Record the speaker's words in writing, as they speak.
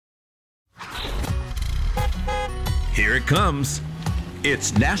Here it comes.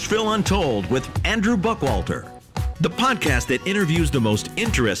 It's Nashville Untold with Andrew Buckwalter, the podcast that interviews the most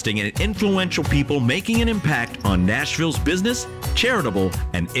interesting and influential people making an impact on Nashville's business, charitable,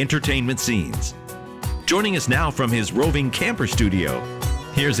 and entertainment scenes. Joining us now from his roving camper studio,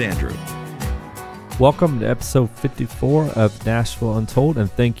 here's Andrew. Welcome to episode 54 of Nashville Untold, and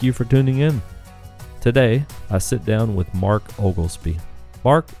thank you for tuning in. Today, I sit down with Mark Oglesby.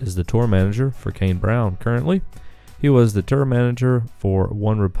 Mark is the tour manager for Kane Brown currently. He was the tour manager for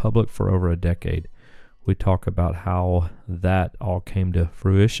One Republic for over a decade. We talk about how that all came to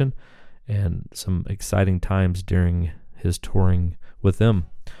fruition and some exciting times during his touring with them.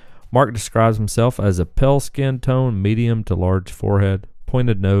 Mark describes himself as a pale skin tone, medium to large forehead,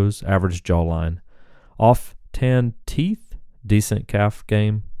 pointed nose, average jawline, off-tan teeth, decent calf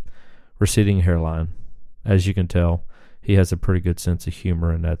game, receding hairline. As you can tell, he has a pretty good sense of humor,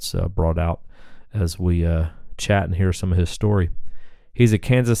 and that's brought out as we chat and hear some of his story. He's a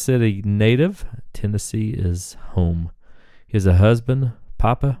Kansas City native. Tennessee is home. He is a husband,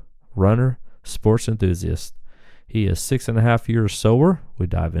 papa, runner, sports enthusiast. He is 6.5 years sober. We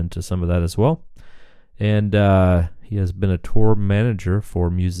dive into some of that as well. And he has been a tour manager for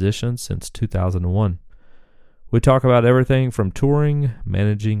musicians since 2001. We talk about everything from touring,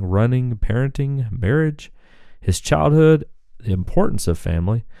 managing, running, parenting, marriage, his childhood, the importance of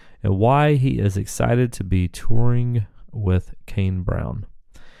family, and why he is excited to be touring with Kane Brown.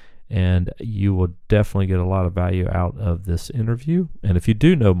 And you will definitely get a lot of value out of this interview. And if you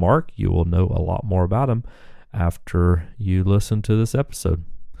do know Mark, you will know a lot more about him after you listen to this episode.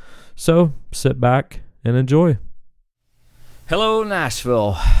 So sit back and enjoy. Hello,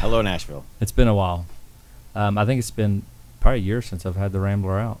 Nashville. Hello, Nashville. It's been a while. I think it's been probably a year since I've had the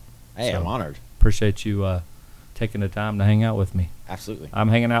Rambler out. Hey, I'm honored. Appreciate you taking the time to hang out with me. Absolutely. I'm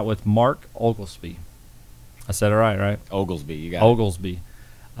hanging out with Mark Oglesby. I said it right? Oglesby, you got Oglesby.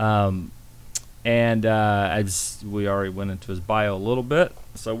 As we already went into his bio a little bit,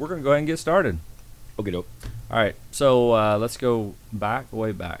 so we're going to go ahead and get started. Okay, dope. All right, so let's go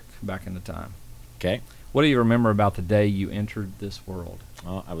way back in the time. Okay. What do you remember about the day you entered this world?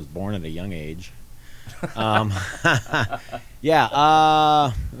 Well, I was born at a young age. Man,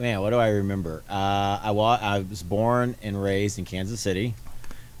 what do I remember? I was born and raised in Kansas City,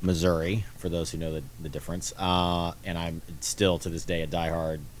 Missouri, for those who know the difference. And I'm still, to this day, a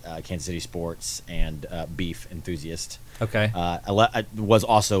diehard Kansas City sports and beef enthusiast. Okay. I was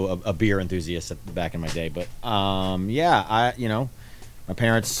also a beer enthusiast back in my day. But, my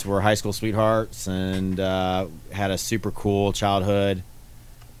parents were high school sweethearts and had a super cool childhood.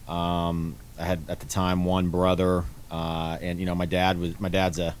 I had at the time one brother, and my dad's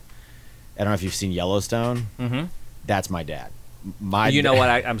I don't know if you've seen Yellowstone. Mm-hmm. That's my dad.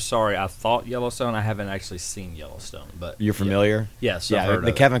 I'm sorry. I thought Yellowstone. I haven't actually seen Yellowstone, but you're familiar. Yes. Yeah.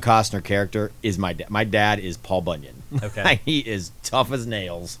 The Kevin Costner character is my dad. My dad is Paul Bunyan. Okay. He is tough as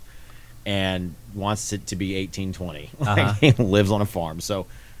nails, and wants it to be 1820. Uh-huh. He lives on a farm. So,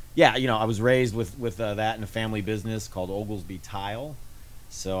 yeah, I was raised with that in a family business called Oglesby Tile.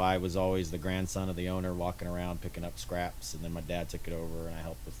 So I was always the grandson of the owner, walking around picking up scraps, and then my dad took it over, and I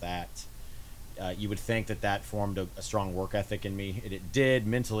helped with that. You would think that formed a strong work ethic in me. It did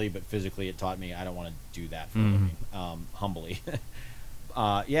mentally, but physically it taught me I don't want to do that for a living, humbly.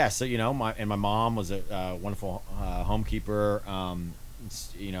 So my mom was a wonderful homekeeper,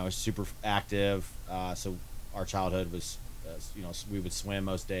 super active. So our childhood was, we would swim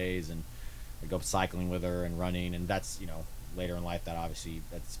most days, and I'd go cycling with her and running, and that's, later in life, that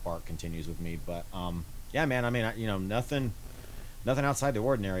spark continues with me. But nothing outside the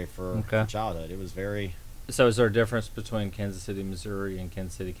ordinary for childhood. It was very. So is there a difference between Kansas City, Missouri, and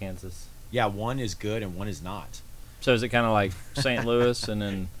Kansas City, Kansas? Yeah, one is good and one is not. So is it kind of like St. Louis and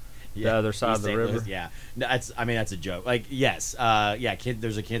then the other side of the river? Louis, yeah, that's a joke. Like, yes,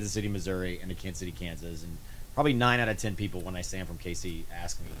 there's a Kansas City, Missouri, and a Kansas City, Kansas, and probably 9 out of 10 people when I say I'm from KC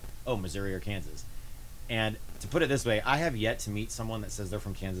ask me, "Oh, Missouri or Kansas?" And to put it this way, I have yet to meet someone that says they're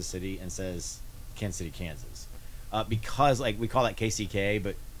from Kansas City and says Kansas City, Kansas, because we call that KCK,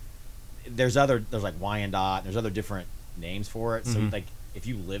 but there's like Wyandotte, there's other different names for it. Mm-hmm. So like if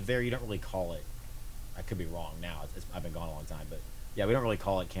you live there, you don't really call it. I could be wrong now. I've been gone a long time, but yeah, we don't really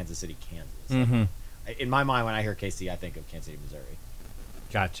call it Kansas City, Kansas. Mm-hmm. In my mind, when I hear KC, I think of Kansas City, Missouri.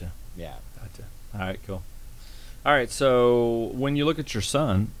 Gotcha. Yeah. Gotcha. All right, cool. All right, so when you look at your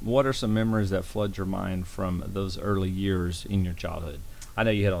son, what are some memories that flood your mind from those early years in your childhood? I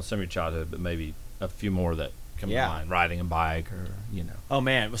know you hit on some of your childhood, but maybe a few more that come to mind, riding a bike or, Oh,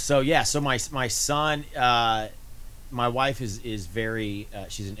 man. So my son, my wife is very,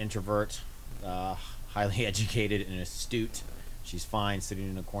 she's an introvert, highly educated and astute. She's fine sitting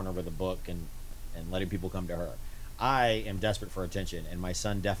in a corner with a book and letting people come to her. I am desperate for attention, and my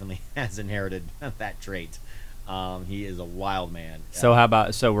son definitely has inherited that trait. He is a wild man. So how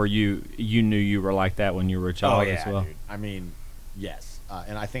about, were you knew you were like that when you were a child as well? Dude. I mean, yes.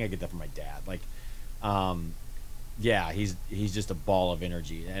 And I think I get that from my dad. Like, he's just a ball of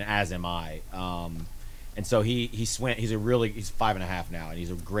energy, and as am I. And so he swam. He's 5.5 now, and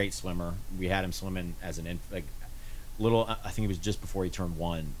he's a great swimmer. We had him swimming as I think it was just before he turned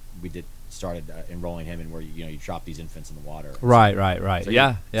 1. We started enrolling him in where you drop these infants in the water. Right. So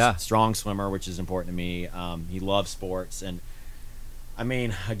yeah. Strong swimmer, which is important to me. He loves sports, and I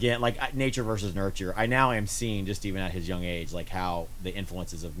mean, again, like nature versus nurture. I now am seeing, just even at his young age, like how the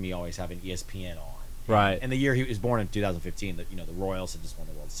influences of me always having ESPN on. Right. And the year he was born in 2015, the Royals had just won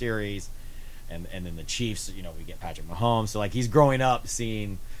the World Series, and then the Chiefs. We get Patrick Mahomes. So like he's growing up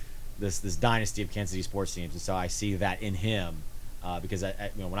seeing this dynasty of Kansas City sports teams, and so I see that in him. Because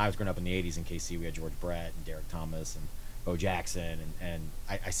when I was growing up in the 80s in KC, we had George Brett and Derek Thomas and Bo Jackson, and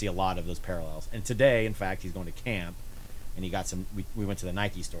I see a lot of those parallels. And today, in fact, he's going to camp, and he got some. We went to the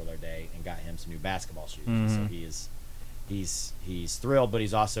Nike store the other day and got him some new basketball shoes. Mm-hmm. So he's thrilled, but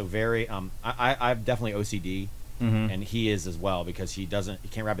he's also very. I've definitely OCD, and he is as well, because he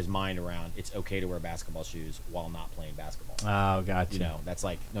can't wrap his mind around it's okay to wear basketball shoes while not playing basketball. Oh, gotcha. That's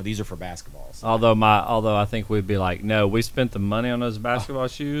like, no, these are for basketballs. So Although I think we'd be like, no, we spent the money on those basketball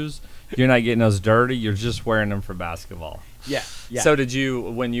shoes. You're not getting those dirty. You're just wearing them for basketball. Yeah. So did you,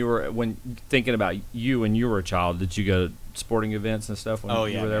 when thinking about you when you were a child, did you go to sporting events and stuff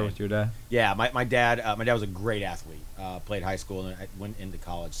when you were there with your dad? Yeah, my dad was a great athlete. Played high school and I went into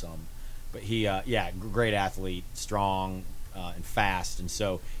college some, but he great athlete, strong and fast, and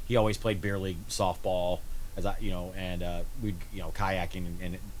so he always played beer league softball we'd kayaking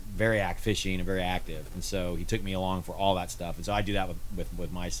and very fishing and very active, and so he took me along for all that stuff, and so I do that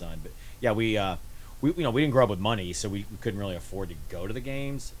with my son. But yeah, we didn't grow up with money, so we couldn't really afford to go to the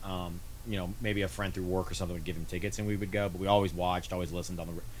games. Maybe a friend through work or something would give him tickets and we would go, but we always watched, always listened on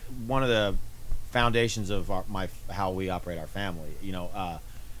the. One of the foundations of how we operate our family.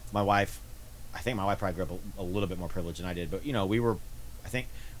 My wife, I think my wife probably grew up a little bit more privileged than I did, but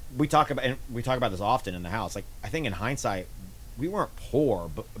we talk about this often in the house. Like, I think in hindsight, we weren't poor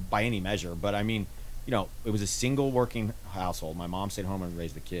by any measure, but I mean, it was a single working household. My mom stayed home and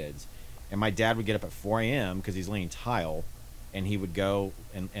raised the kids, and my dad would get up at 4 a.m. because he's laying tile, and he would go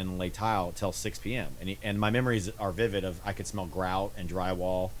and lay tile till 6 p.m. And my memories are vivid of I could smell grout and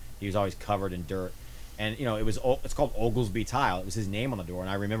drywall. He was always covered in dirt, and it's called Oglesby Tile. It was his name on the door, and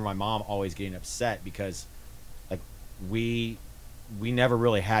I remember my mom always getting upset because, like, we never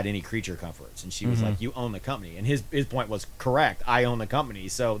really had any creature comforts, and she was like, "You own the company," and his point was correct. I own the company,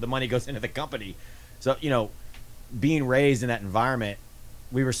 so the money goes into the company. So being raised in that environment,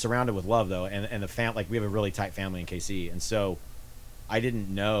 we were surrounded with love though, and the family. Like, we have a really tight family in KC, and so I didn't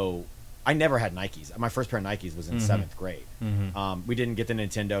know. I never had Nikes. My first pair of Nikes was in 7th grade. We didn't get the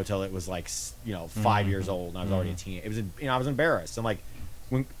Nintendo till it was like 5 years old, and I was already a teen. It was I was embarrassed. And like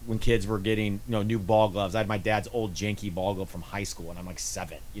when kids were getting new ball gloves, I had my dad's old janky ball glove from high school, and I'm like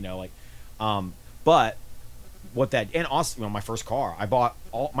 7. But what that, and also my first car, I bought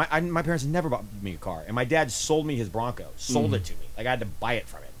all my parents never bought me a car, and my dad sold me his Bronco, sold it to me. Like, I had to buy it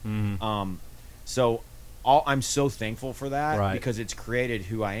from him. I'm so thankful for that, right, because it's created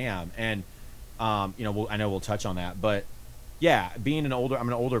who I am. And I know we'll touch on that, but yeah, I'm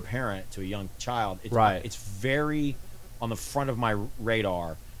an older parent to a young child. It's very on the front of my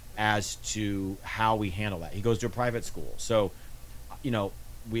radar as to how we handle that. He goes to a private school, so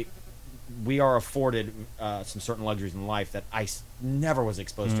we are afforded some certain luxuries in life that I never was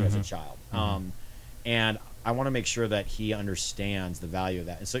exposed to as a child. And I want to make sure that he understands the value of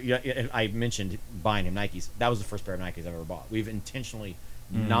that. And so I mentioned buying him Nikes. That was the first pair of Nikes I've ever bought. We've intentionally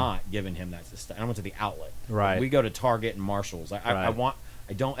not given him that stuff. I went to the outlet. Right. We go to Target and Marshalls. I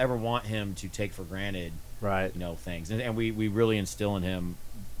don't ever want him to take for granted things. And we really instill in him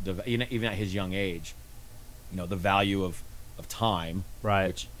even at his young age, the value of time, right,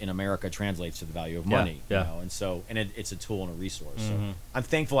 which in America translates to the value of money. And so it's a tool and a resource. So I'm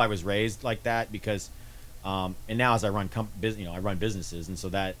thankful I was raised like that, because and now as I run I run businesses, and so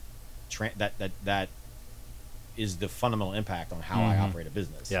that is the fundamental impact on how I operate a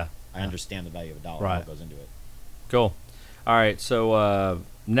business. I understand the value of a dollar and what goes into it. Cool. All right, so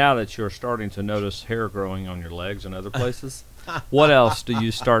now that you're starting to notice hair growing on your legs and other places, what else do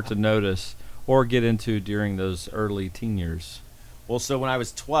you start to notice or get into during those early teen years? Well, so when I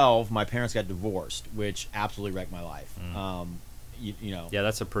was 12, my parents got divorced, which absolutely wrecked my life. Yeah,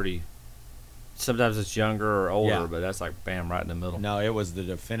 that's a pretty sometimes it's younger or older, Yeah. but that's like bam right in the middle. No, it was the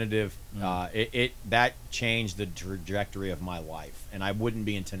definitive. That changed the trajectory of my life, and I wouldn't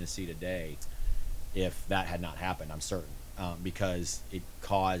be in Tennessee today if that had not happened. I'm certain, because it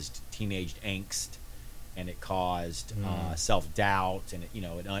caused teenage angst, and it caused self-doubt, and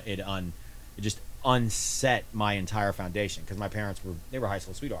it just unset my entire foundation, because my parents were high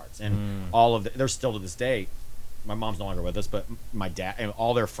school sweethearts, and they're still to this day. My mom's no longer with us, but my dad and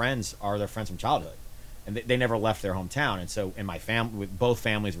all their friends are their friends from childhood, and they never left their hometown. And so, in my family, with both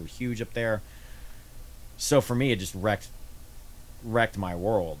families were huge up there. So for me, it just wrecked my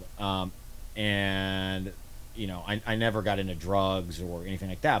world. And I never got into drugs or anything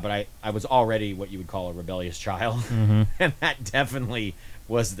like that, but I was already what you would call a rebellious child, and that definitely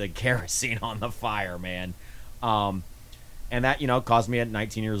was the kerosene on the fire, man. And that, caused me at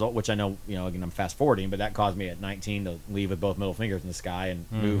 19 years old, which I know, again, I'm fast forwarding, but that caused me at 19 to leave with both middle fingers in the sky and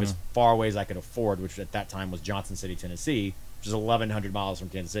move as far away as I could afford, which at that time was Johnson City, Tennessee, which is 1,100 miles from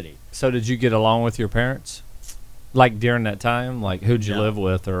Kansas City. So did you get along with your parents? Like during that time? Like who'd you live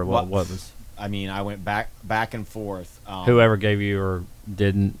with, or what was? I mean, I went back and forth. Whoever gave you or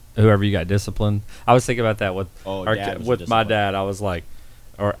didn't, whoever you got disciplined. I was thinking about that with my dad. I was like,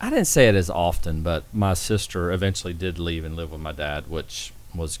 or I didn't say it as often, but my sister eventually did leave and live with my dad, which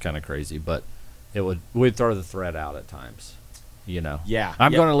was kind of crazy. But we'd throw the thread out at times, Yeah,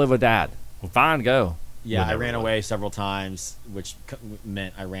 I'm going to live with dad. Well, fine, go. Yeah, I ran away several times, which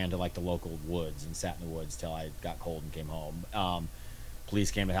meant I ran to like the local woods and sat in the woods till I got cold and came home.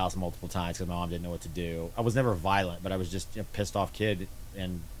 Police came to the house multiple times because my mom didn't know what to do. I was never violent, but I was just a pissed off kid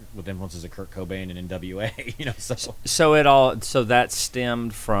and with influences of Kurt Cobain and NWA. So that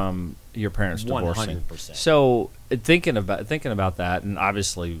stemmed from your parents divorcing. 100%. So thinking about that, and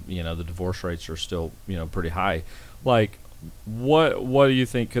obviously the divorce rates are still pretty high. Like, what do you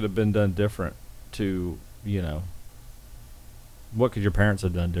think could have been done different to what could your parents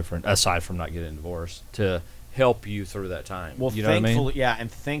have done different aside from not getting divorced to help you through that time? Well, thankfully,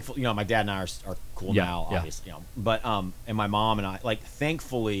 and thankfully, my dad and I are cool now, yeah. obviously. But and my mom and I,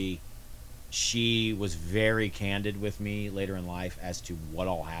 thankfully, she was very candid with me later in life as to what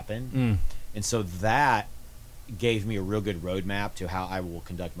all happened, and so that gave me a real good roadmap to how I will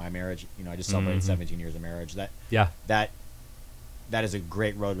conduct my marriage. I just celebrated 17 years of marriage. That is a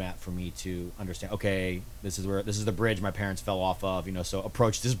great roadmap for me to understand. Okay, this is the bridge my parents fell off of. So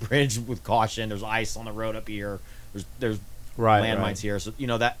approach this bridge with caution. There's ice on the road up here. There's landmines here. So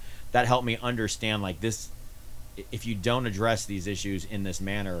that helped me understand like this. If you don't address these issues in this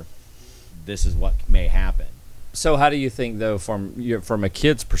manner, this is what may happen. So how do you think though, from a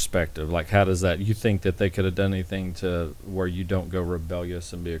kid's perspective, like how does that? You think that they could have done anything to where you don't go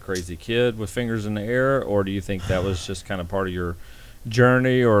rebellious and be a crazy kid with fingers in the air, or do you think that was just kind of part of your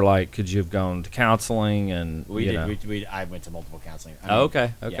journey, or like could you have gone to counseling and I went to multiple counseling.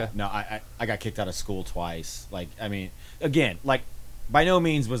 Okay. Yeah, no, I got kicked out of school twice. Like, I mean, again, like by no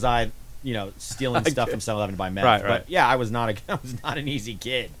means was I stealing stuff from 7-Eleven to buy meth. Right. But yeah, I was not an easy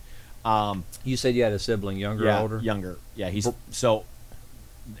kid. You said you had a sibling, younger or older? Younger. Yeah, so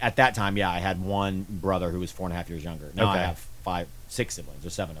at that time, I had one brother who was 4.5 years younger. Now I have 6 siblings.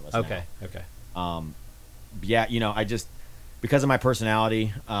 There's 7 of us. Okay. Yeah, I just, because of my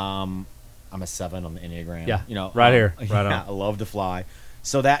personality, I'm a 7 on the Enneagram. Yeah. Right here. Right on. I love to fly.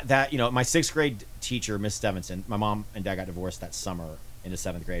 So that my 6th grade teacher, Miss Stevenson, my mom and dad got divorced that summer into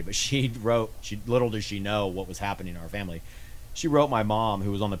 7th grade, but little did she know what was happening in our family. She wrote my mom,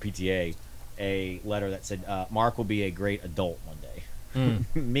 who was on the PTA, a letter that said, Mark will be a great adult one day.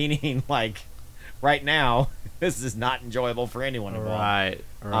 Meaning, like, right now, this is not enjoyable for anyone involved.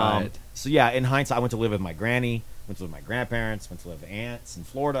 Right. So, yeah, in hindsight, I went to live with my granny, went to live with my grandparents, went to live with aunts in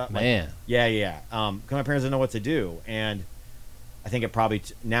Florida. Man. Yeah. Because my parents didn't know what to do. And I think it probably,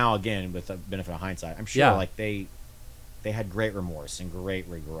 now, again, with the benefit of hindsight, I'm sure, like, they had great remorse and great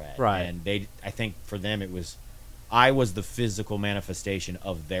regret. Right. And I think for them, I was the physical manifestation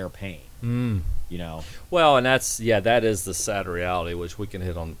of their pain. Well, and that is the sad reality, which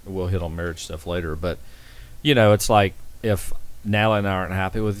we'll hit on marriage stuff later. But it's like if Natalie and I aren't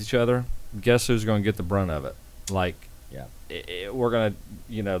happy with each other, guess who's going to get the brunt of it? Like, we're gonna,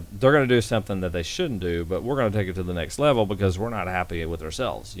 they're gonna do something that they shouldn't do, but we're gonna take it to the next level because we're not happy with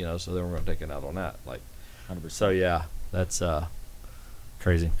ourselves. So then we're gonna take it out on that. Like, 100%. So yeah, that's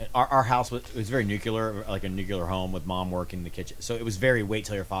crazy. Our house was very nuclear, like a nuclear home with mom working in the kitchen. So it was very wait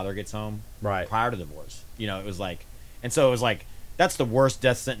till your father gets home. Right. Prior to divorce. It was like, and so it was like, that's the worst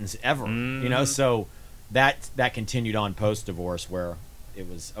death sentence ever. So that continued on post divorce where it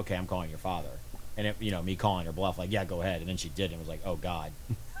was, okay, I'm calling your father. And me calling her bluff, like, yeah, go ahead. And then she did, and it was like, oh God.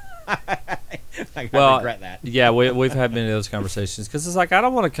 I Well, regret that. Yeah, we've had many of those conversations because it's like I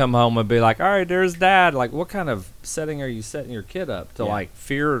don't want to come home and be like, all right, there's Dad. Like, what kind of setting are you setting your kid up to? Yeah. Like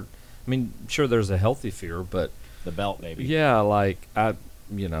fear? I mean, sure, there's a healthy fear, but The belt, baby. yeah, like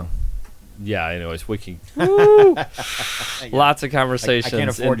yeah. Anyways, we can woo, lots of conversations. I can't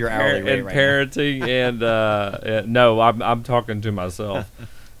afford your hourly rate in right now. parenting, and no, I'm talking to myself.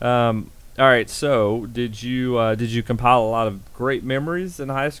 All right, so did you compile a lot of great memories in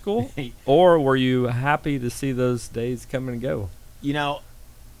high school, or were you happy to see those days come and go? You know,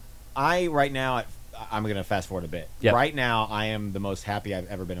 I'm going to fast forward a bit. Yep. Right now, I am the most happy I've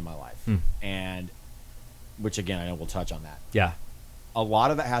ever been in my life. And, which again, I know we'll touch on that. Yeah. A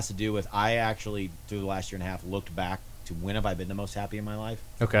lot of that has to do with, I actually, through the last year and a half, looked back to when have I been the most happy in my life.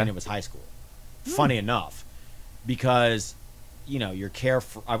 Okay. And it was high school. Funny enough, because, you know, you're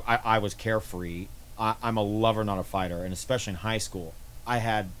carefree. I was carefree. I'm a lover, not a fighter. And especially in high school, I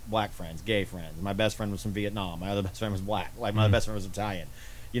had black friends, gay friends. My best friend was from Vietnam. My other best friend was black. Like, my other best friend was Italian.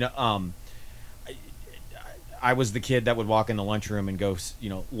 You know, I was the kid that would walk in the lunchroom and go,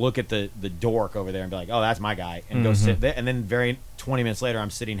 you know, look at the dork over there and be like, oh, that's my guy, and go sit there. And then 20 minutes later, I'm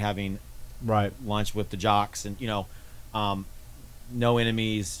sitting having lunch with the jocks, and, you know, no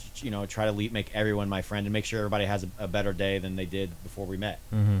enemies, you know, try to make everyone my friend and make sure everybody has a better day than they did before we met.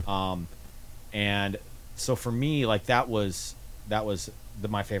 And so for me, like, that was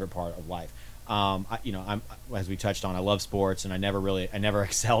my favorite part of life. I'm, as we touched on, I love sports, and I never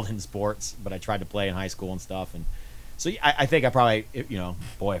excelled in sports, but I tried to play in high school and stuff. And so I think I probably, you know,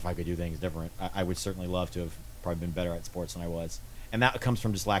 boy, if I could do things different, I would certainly love to have probably been better at sports than I was. And that comes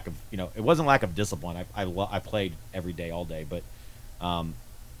from just lack of, you know, it wasn't lack of discipline. I played every day, all day, but,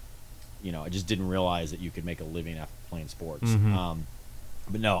 you know, I just didn't realize that you could make a living after playing sports.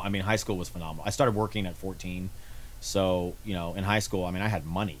 But no, I mean, high school was phenomenal. I started working at 14. So, you know, in high school, I mean, I had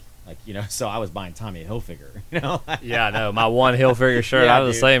money. Like, you know, so I was buying Tommy Hilfiger, you know? Yeah, I know. My one Hilfiger shirt. Yeah, I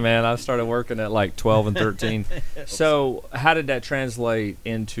was dude. the same, man. I started working at like 12 and 13. So how did that translate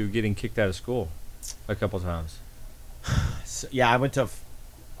into getting kicked out of school a couple times? So, yeah, I went to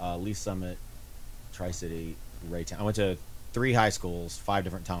Lee Summit, Tri-City, Raytown. I went to 3 high schools 5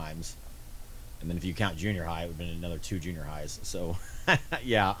 different times. And then if you count junior high, it would have been another 2 junior highs. So,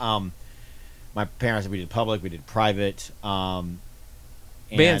 yeah. My parents, we did public, we did private.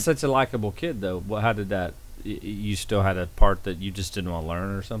 Being such a likable kid, though, how did that? You still had a part that you just didn't want to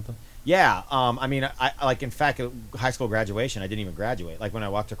learn or something? Yeah. I mean, I like, in fact, at high school graduation, I didn't even graduate. Like, when I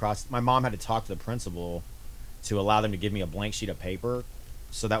walked across, my mom had to talk to the principal to allow them to give me a blank sheet of paper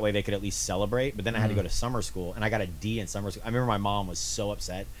so that way they could at least celebrate. But then I had to go to summer school, and I got a D in summer school. I remember my mom was so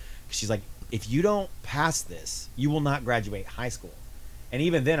upset. She's like, if you don't pass this, you will not graduate high school. And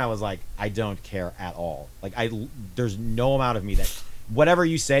even then, I was like, I don't care at all. Like, there's no amount of me that whatever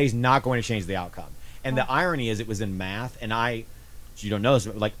you say is not going to change the outcome. And the irony is, it was in math, and you don't know this,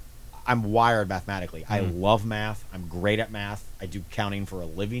 but like, I'm wired mathematically. I love math. I'm great at math. I do counting for a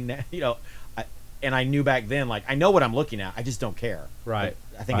living. You know, and I knew back then, like, I know what I'm looking at. I just don't care. Right.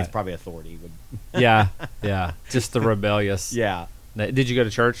 But I think it's probably authority. Yeah. Just the rebellious. Yeah. Did you go to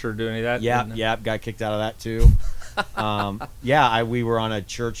church or do any of that? Yeah. Got kicked out of that too. We were on a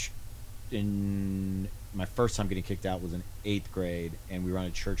church in my first time getting kicked out was in 8th grade, and we were on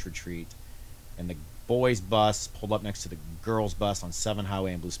a church retreat, and the boys' bus pulled up next to the girls' bus on 7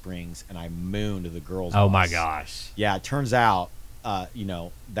 Highway in Blue Springs, and I mooned the girls' bus. Oh my gosh. Yeah, it turns out, you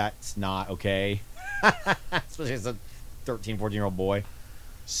know, that's not okay, especially as a 13, 14-year-old boy.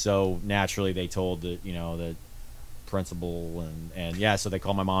 So naturally, they told the principal, and yeah, so they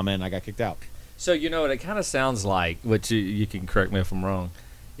called my mom in, and I got kicked out. So, you know what it kind of sounds like, which you can correct me if I'm wrong,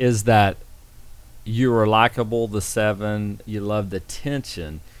 is that you were likable, the 7, you loved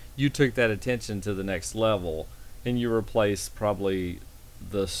attention. You took that attention to the next level, and you replaced probably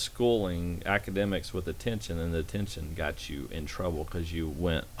the schooling, academics with attention, and the attention got you in trouble because you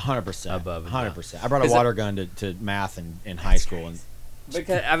went 100%. above and 100%. I brought a water gun to math in high school. And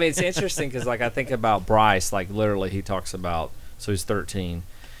because, I mean, it's interesting because, like, I think about Bryce, like, literally he talks about, so he's 13,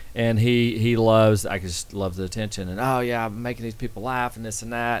 and he loves, I just love the attention, and, oh, yeah, I'm making these people laugh and this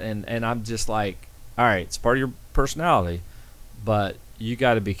and that, and I'm just like, all right, it's part of your personality, but you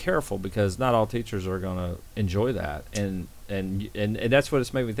got to be careful because not all teachers are going to enjoy that, and that's what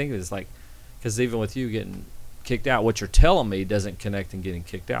it's made me think of. It's like, because even with you getting kicked out, what you're telling me doesn't connect in getting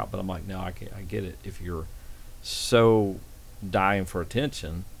kicked out, but I'm like, no, I get it. If you're so dying for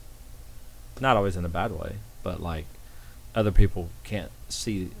attention, not always in a bad way, but like other people can't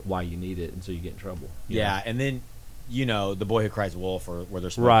see why you need it, and so you get in trouble. yeah, and then, you know, the boy who cries wolf, or where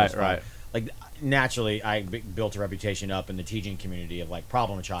there's Right. like naturally I built a reputation up in the teaching community of like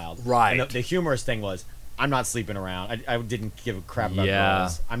problem child. Right. And the humorous thing was I'm not sleeping around. I didn't give a crap about Yeah.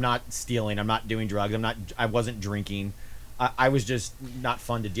 girls. I'm not stealing. I'm not doing drugs. I wasn't drinking. I was just not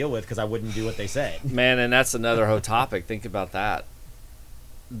fun to deal with because I wouldn't do what they said. Man, and that's another whole topic. Think about that.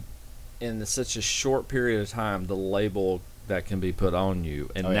 In such a short period of time, the label that can be put on you,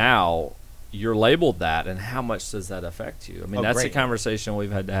 and Oh, yeah. now you're labeled that, and how much does that affect you? I mean, Oh, that's a greatly. conversation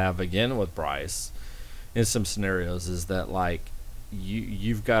we've had to have again with Bryce in some scenarios. Is that like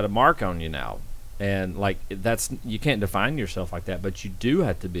you've got a mark on you now, and like that's you can't define yourself like that, but you do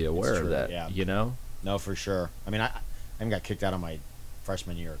have to be aware of true, that. yeah. You know. No, for sure. I mean, I even got kicked out of my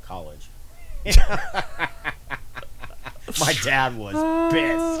freshman year of college. My dad was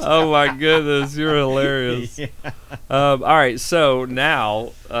pissed. Oh my goodness, you're hilarious. Yeah. All right, so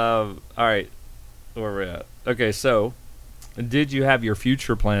now, all right, where we're at. Okay, so did you have your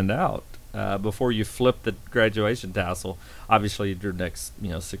future planned out before you flipped the graduation tassel? Obviously, your next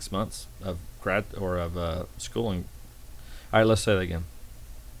 6 months of grad or of schooling. All right, let's say that again.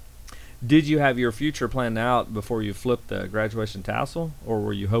 Did you have your future planned out before you flipped the graduation tassel, or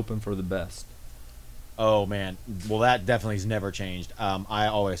were you hoping for the best? Oh man, well that definitely has never changed. I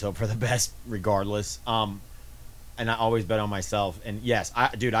always hope for the best, regardless. And I always bet on myself. And yes,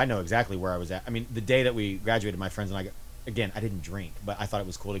 I know exactly where I was at. I mean, the day that we graduated, my friends and I, again, I didn't drink, but I thought it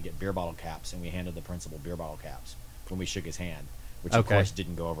was cool to get beer bottle caps, and we handed the principal beer bottle caps when we shook his hand, which of Okay. course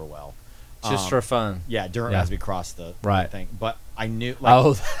didn't go over well. Just for fun. Yeah, during Yeah. as we crossed the Right. thing. But I knew, like,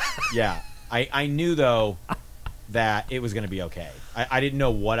 Oh, yeah, I knew though that it was going to be okay. I didn't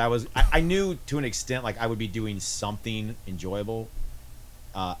know what I was. I knew to an extent, like I would be doing something enjoyable.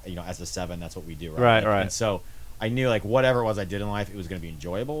 As a 7, that's what we do, right? Right, Like, right. And so I knew like whatever it was I did in life, it was going to be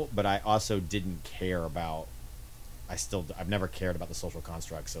enjoyable. But I also didn't care about. I've never cared about the social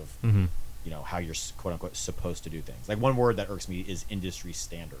constructs of Mhm. how you're quote unquote supposed to do things. Like one word that irks me is industry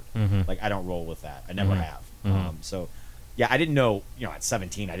standard. Mhm. Like I don't roll with that. I never Mhm. have. Mhm. So yeah, I didn't know. At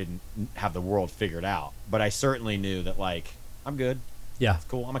 17, I didn't have the world figured out. But I certainly knew that like I'm good. yeah. It's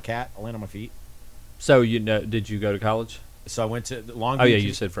cool. I'm a cat. I'll land on my feet. So did you go to college? So I went to the Longview. Oh, yeah,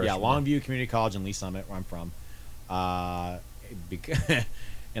 you said Yeah, freshman. Longview Community College in Lee Summit, where I'm from.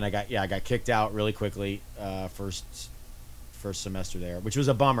 And I got kicked out really quickly first semester there, which was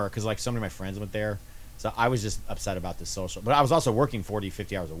a bummer because like so many of my friends went there. So I was just upset about the social. But I was also working 40,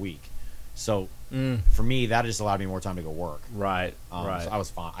 50 hours a week. So for me, that just allowed me more time to go work. Right. So I was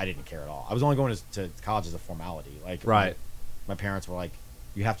fine. I didn't care at all. I was only going to college as a formality. Like Right. my parents were like,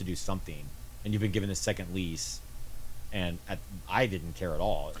 you have to do something. And you've been given this second lease. And I didn't care at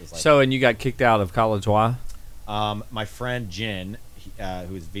all. It was like, So, and you got kicked out of college. Why? my friend Jin,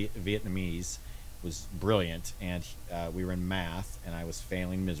 who is Vietnamese, was brilliant. And we were in math, and I was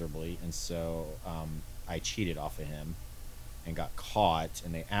failing miserably. And so I cheated off of him and got caught.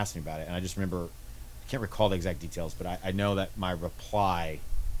 And they asked me about it. And I just remember, I can't recall the exact details, but I know that my reply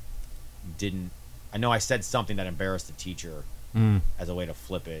didn't. I know I said something that embarrassed the teacher as a way to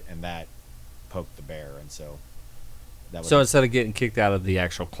flip it, and that poked the bear. And so that was So instead of getting kicked out of the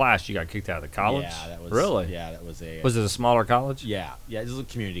actual class, you got kicked out of the college? Yeah, that was Really? Yeah, that was a. Was it a smaller college? Yeah, it was a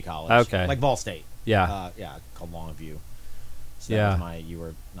community college. Okay. Like Ball State. Yeah. Called Longview. So Yeah. that was you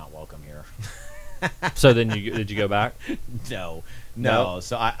were not welcome here. So then did you go back? No. No?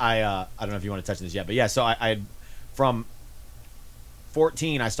 So I don't know if you want to touch this yet, but yeah. So I from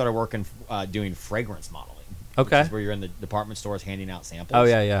 14 I started working doing fragrance modeling. Okay. Which is where you're in the department stores handing out samples. Oh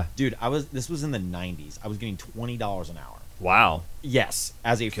yeah. Dude, this was in the 90s. I was getting $20 an hour. Wow. Yes,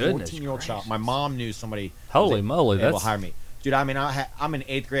 as a Goodness 14-year-old child. gracious. My mom knew somebody. Holy was moly, able to that's- hire me. Dude, I mean, I'm in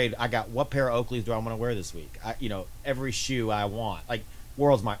 8th grade. I got what pair of Oakleys do I want to wear this week? Every shoe I want. Like,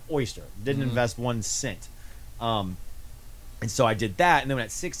 world's my oyster. Didn't invest 1 cent. And so I did that, and then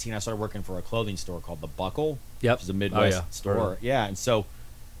at 16, I started working for a clothing store called The Buckle. Yep. Which is a Midwest Oh, yeah. store. Yeah, and so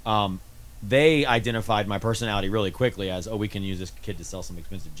they identified my personality really quickly as, we can use this kid to sell some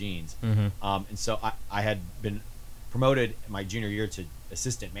expensive jeans. Mm-hmm. And so I had been promoted my junior year to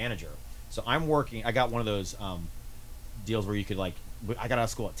assistant manager. So I'm working. I got one of those deals where you could I got out of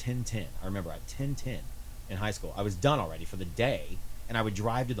school at 10:10. I remember at 10:10 in high school. I was done already for the day, and I would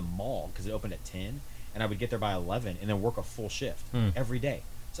drive to the mall because it opened at 10, and I would get there by 11, and then work a full shift every day.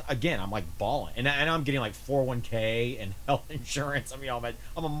 So again, I'm like balling, and I'm getting like 401k and health insurance. I mean,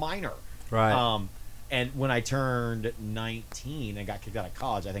 I'm a minor. Right. And when I turned 19 and got kicked out of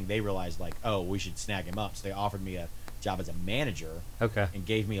college, I think they realized we should snag him up. So they offered me a job as a manager Okay. and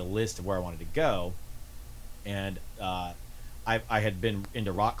gave me a list of where I wanted to go. And I had been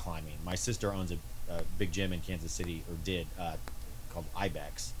into rock climbing. My sister owns a big gym in Kansas City, or did, called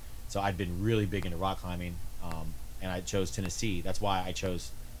Ibex. So I'd been really big into rock climbing, and I chose Tennessee. That's why I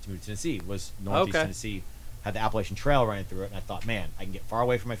chose to move to Tennessee. Was Northeast Okay. Tennessee had the Appalachian Trail running through it, and I thought, man, I can get far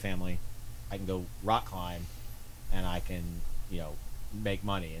away from my family, I can go rock climb, and I can, make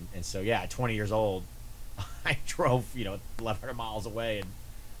money. And so yeah, at 20 years old, I drove 1,100 miles away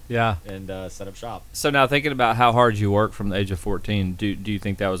Yeah. and set up shop. So now thinking about how hard you worked from the age of 14, do you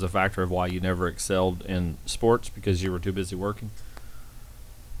think that was a factor of why you never excelled in sports because you were too busy working?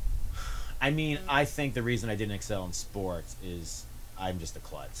 I mean, I think the reason I didn't excel in sports is I'm just a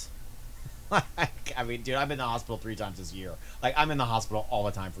klutz. I mean, dude, I've been in the hospital 3 times this year. Like, I'm in the hospital all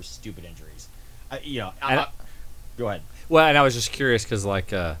the time for stupid injuries. Go ahead. Well, and I was just curious because,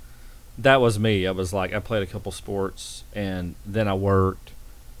 that was me. I was like, I played a couple sports, and then I worked,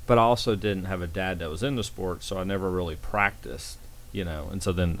 but I also didn't have a dad that was into sports, so I never really practiced, And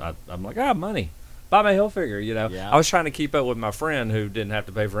so then I'm like, money. Buy my Hilfiger, Yeah. I was trying to keep up with my friend who didn't have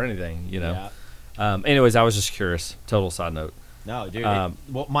to pay for anything, Yeah. Anyways, I was just curious. Total side note. No, dude. Um,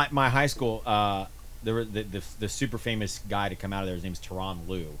 My high school, there were the super famous guy to come out of there. His name's Tyronn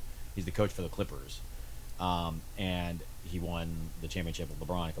Lue. He's the coach for the Clippers, and he won the championship with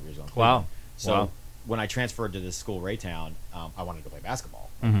LeBron a couple years ago. in Wow. Cleveland. So Wow. when I transferred to this school, Raytown, I wanted to go play basketball,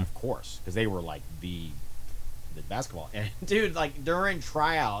 Mhm. of course, because they were like the basketball. And dude, like during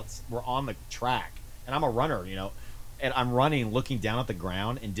tryouts, we're on the track, and I'm a runner, and I'm running, looking down at the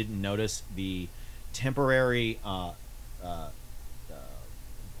ground, and didn't notice the temporary.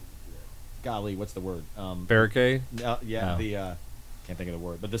 Golly, what's the word? Barricade? Yeah, No. the can't think of the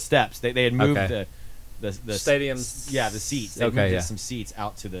word, but the steps. They had moved Okay. the Stadium. Yeah, the seats. They Okay, moved yeah. some seats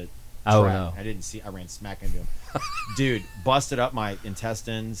out to the Oh, track. no. I didn't see. I ran smack into him. Dude, busted up my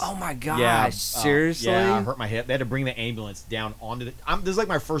intestines. Oh, my gosh. Yeah, Seriously? Yeah, I hurt my hip. They had to bring the ambulance down onto the. This is like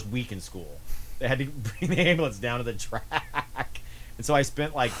my first week in school. They had to bring the ambulance down to the track, and so I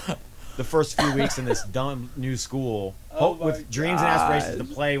spent like the first few weeks in this dumb new school with dreams and aspirations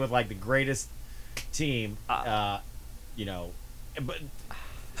to play with like the greatest team. But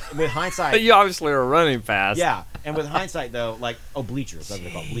with hindsight, You obviously were running fast. yeah, and with hindsight though, like bleachers, that's what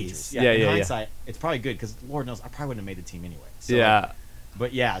they're called, bleachers. Yeah, in yeah. hindsight, it's probably good because Lord knows I probably wouldn't have made the team anyway. So, Yeah.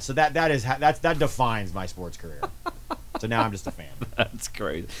 but yeah, so that defines my sports career. So now I'm just a fan. That's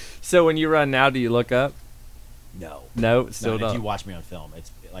great. So when you run now, do you look up? No, No, still and if don't. you watch me on film, it's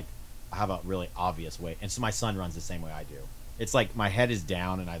like I have a really obvious way, and so my son runs the same way I do. It's like my head is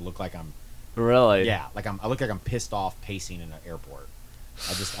down, and I look like I'm Really? I look like I'm pissed off pacing in an airport.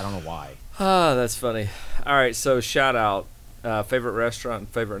 I don't know why. Ah, that's funny. All right, so shout out, favorite restaurant and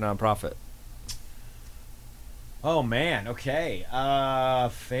favorite nonprofit. Oh man, okay.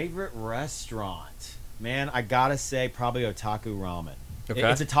 Favorite restaurant, man. I gotta say probably Otaku Ramen. Okay.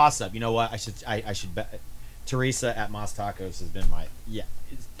 It's a toss up. You know what? I should bet. Teresa at Mas Tacos has been my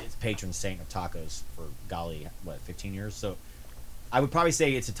it's patron saint of tacos for golly 15 years. So I would probably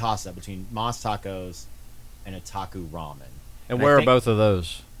say it's a toss up between Mas Tacos and Otaku Ramen. And I where are think both of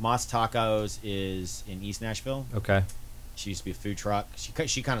those? Mas Tacos is in East Nashville. Okay. She used to be a food truck.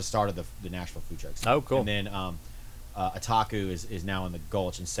 She kind of started the Nashville food trucks. Oh, cool. And then Otaku is now in the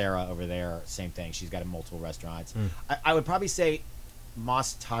Gulch, and Sarah over there, same thing. She's got multiple restaurants. I would probably say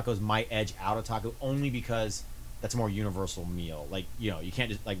Mas Tacos might edge out Otaku only because that's a more universal meal. Like you can't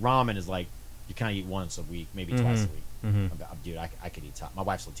just like ramen is like you kind of eat once a week, maybe twice a week. Dude, I could eat my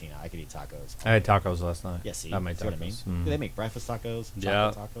wife's Latina. I could eat tacos. I had tacos last night. Yeah, see, I made see what I mean? tacos. Mhm. Do they make breakfast tacos?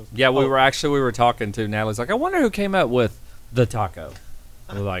 Yeah. Chocolate tacos? Yeah, we Oh, were talking to Natalie's like, I wonder who came up with the taco.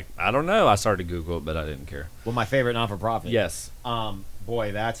 I was like, I don't know. I started to Google it, but I didn't care. Well, my favorite non-for-profit. Yes.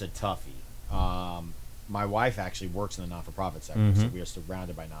 Boy, that's a toughie. My wife actually works in the non-for-profit sector, so we are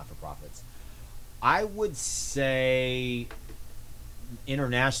surrounded by non-for-profits. I would say,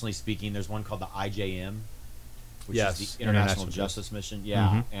 internationally speaking, there's one called the IJM, which Yes, is the International International Justice Mission.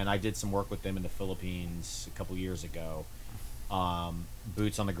 Yeah, and I did some work with them in the Philippines a couple years ago.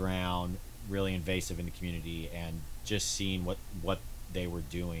 Boots on the ground, really invasive in the community, and just seeing what they were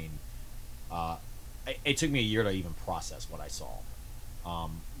doing. It took me a year to even process what I saw,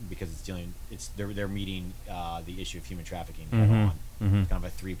 because they're meeting the issue of human trafficking head on. It's kind of a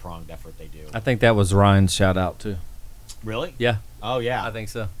three-pronged effort they do. I think that was Ryan's shout out too. Really? Yeah, Oh yeah. I think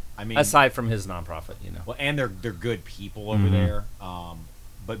so. I mean, Aside from his nonprofit, well, and they're good people over there.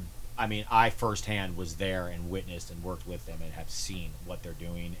 But I mean, I firsthand was there and witnessed and worked with them and have seen what they're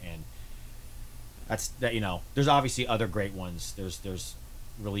doing, and that's that. There's obviously other great ones. There's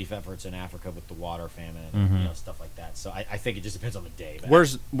relief efforts in Africa with the water famine, and stuff like that. So I think it just depends on the day. But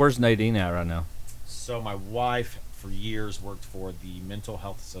Where's Nadine at right now? so my wife for years worked for the Mental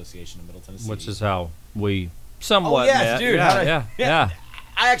Health Association of Middle Tennessee, Which is how we somewhat yes, met. dude, Yeah, yeah.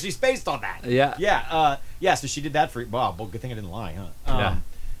 I actually spaced on that. Yeah. Yeah. So she did that for. Wow. Well, good thing I didn't lie, huh? Yeah.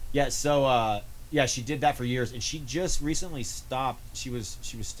 Yeah. So yeah, she did that for years, and she just recently stopped. She was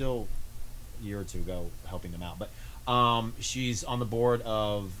still a year or two ago helping them out, but she's on the board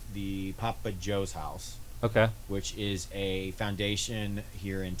of the Papa Joe's House, Okay. which is a foundation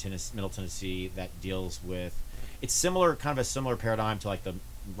here in Middle Tennessee that deals with. It's similar, kind of a similar paradigm to like the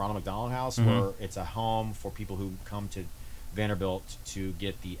Ronald McDonald House, where it's a home for people who come to Vanderbilt to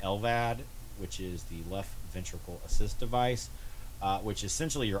get the LVAD, which is the left ventricle assist device, which is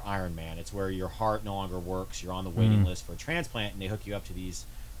essentially your Iron Man. It's where your heart no longer works. You're on the waiting list for a transplant, and they hook you up to these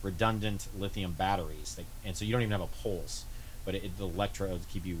redundant lithium batteries, and so you don't even have a pulse, but the electrodes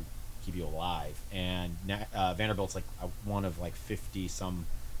keep you alive. And Vanderbilt's like one of like 50 some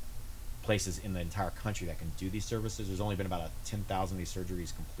places in the entire country that can do these services. There's only been about 10,000 of these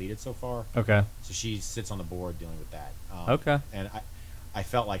surgeries completed so far. Okay. So she sits on the board dealing with that. Okay. And I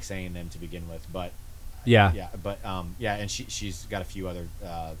felt like saying them to begin with, but Yeah. yeah, but yeah, and she's got a few other.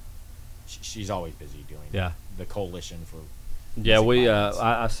 She's always busy doing the coalition for. Yeah, music violence.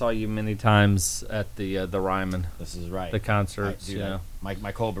 I saw you many times at the Ryman, This is right. the concerts. Dude, Yeah.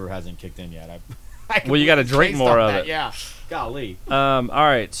 my cold brew hasn't kicked in yet. Well, you got to drink more of it. Yeah, golly. All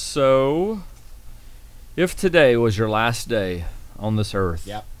right. So, if today was your last day on this earth,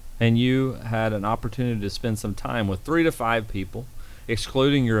 Yep. and you had an opportunity to spend some time with 3 to 5 people,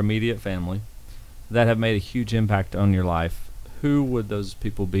 excluding your immediate family, that have made a huge impact on your life, who would those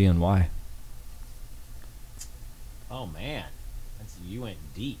people be and why? Oh man, you went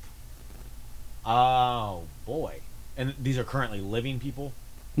deep. Oh boy, and these are currently living people.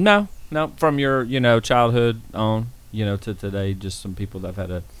 No, from your childhood on to today, just some people that have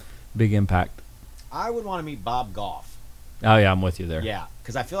had a big impact. I would want to meet Bob Goff. Oh yeah, I'm with you there. Yeah,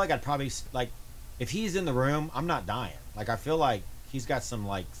 because I feel like I'd probably if he's in the room, I'm not dying. Like I feel like he's got some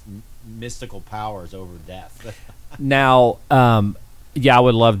like mystical powers over death. Now, yeah, I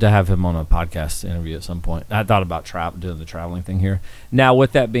would love to have him on a podcast interview at some point. I thought about doing the traveling thing here. Now,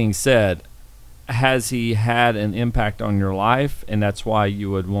 with that being said, has he had an impact on your life, and that's why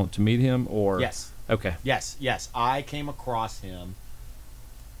you would want to meet him? Or Yes. Okay. Yes. I came across him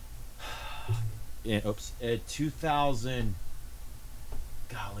in 2000,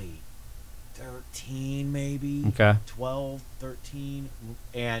 golly, 13 maybe. Okay. 12, 13,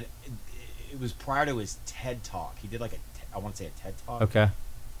 and it was prior to his TED Talk. He did like I want to say a TED Talk. Okay.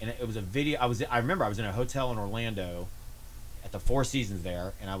 And it was a video. I remember I was in a hotel in Orlando at the Four Seasons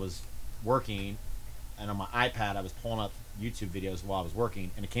there, and I was working, and on my iPad I was pulling up YouTube videos while I was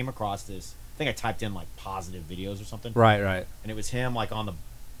working, and it came across this. I think I typed in like positive videos or something. Right. And it was him like on the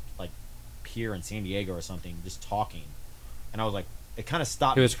pier in San Diego or something, just talking, and I was like, it kind of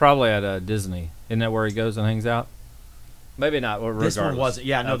stopped. He was probably at Disney. Isn't that where he goes and hangs out? Maybe not. Regardless. This one wasn't.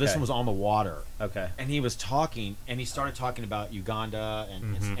 Yeah, no, this Okay. one was on the water. Okay. And he was talking, and he started talking about Uganda,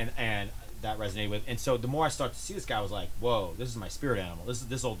 and that resonated with. And so the more I started to see this guy, I was like, "Whoa, this is my spirit animal.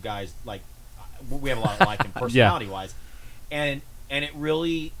 This old guy's like, we have a lot of like him personality wise," and it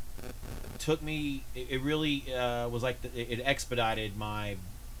really took me. It really was like it expedited my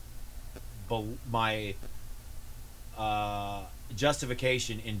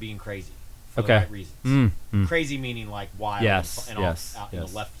justification in being crazy for the right reasons. Crazy meaning like wild and off out in the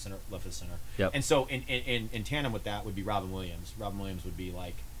left of center. Yep. And so in tandem with that would be Robin Williams. Robin Williams would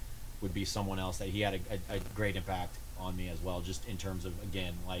be someone else that he had a great impact on me as well, just in terms of,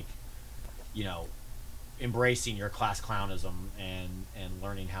 again, like, embracing your class clownism and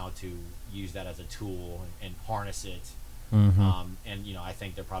learning how to use that as a tool and harness it. And I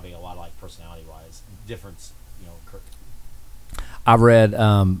think they're probably a lot of like personality wise difference. I read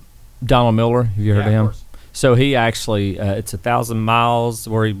Donald Miller. Have you heard of him? Course. So he actually, it's 1,000 miles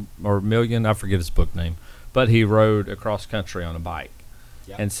or million. I forget his book name, but he rode across country on a bike.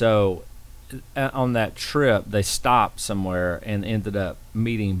 Yep. And so on that trip, they stopped somewhere and ended up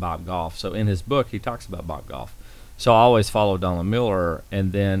meeting Bob Goff. So in his book, he talks about Bob Goff. So I always follow Donald Miller,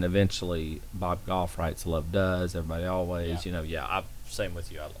 and then eventually Bob Goff writes "Love Does." Everybody always, same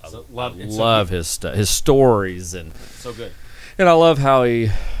with you. I love his stories, and So good. and I love how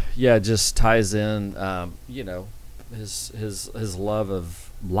he, just ties in, his love of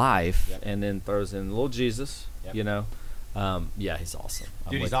life, Yep. and then throws in a little Jesus, Yep. He's awesome.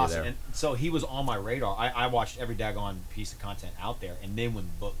 I'm Dude, with he's you awesome. there. And so he was on my radar. I watched every daggone piece of content out there, and then when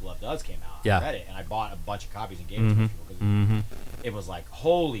the book Love Does came out, I read it, and I bought a bunch of copies and gave it to people because it was like,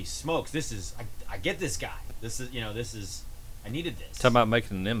 holy smokes, this is I get this guy. This is I needed this. Talk about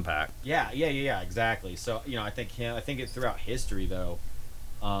making an impact. Yeah, exactly. So I think it throughout history though,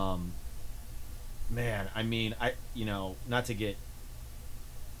 man. I mean, not to get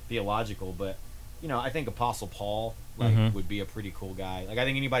theological, but you know, I think Apostle Paul like Mhm. would be a pretty cool guy. Like I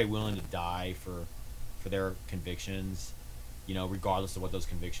think anybody willing to die for their convictions, you know, regardless of what those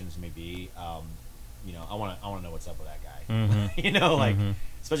convictions may be. You know, I want to know what's up with that guy. Mhm. You know, like Mhm.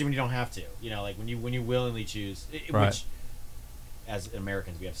 especially when you don't have to. You know, like when you willingly choose, Right. which as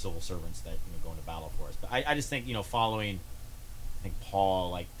Americans we have civil servants that go into battle for us. But I just think following, I think Paul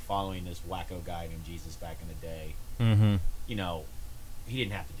like following this wacko guy named Jesus back in the day. Mhm. You know, he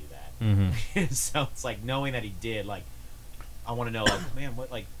didn't have to do that. Mhm. So it's like knowing that he did, like I want to know, like man,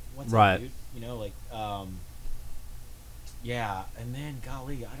 what's Right. up, dude? You know, like yeah, and then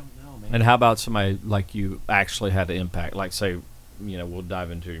golly, I don't know, man. And how about somebody like you actually had an impact? Like, say, we'll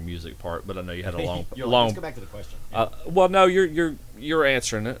dive into your music part, but I know you had a long, Let's go back to the question. well, no, you're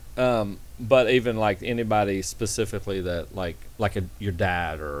answering it. But even like anybody specifically that like your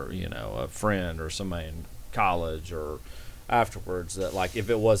dad or a friend or somebody in college or afterwards that like if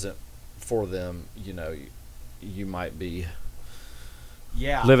it wasn't for them, you might be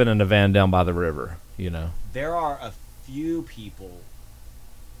Yeah, living in a van down by the river. there are a few people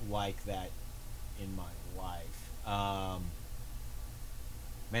like that in my life.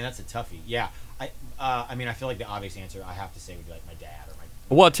 Man, that's a toughie. Yeah, I mean, I feel like the obvious answer I have to say would be like my dad or my.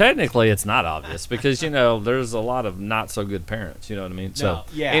 Well, technically, it's not obvious because there's a lot of not so good parents. You know what I mean? So,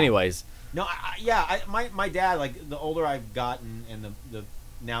 yeah. anyways, No, my dad, like the older I've gotten and the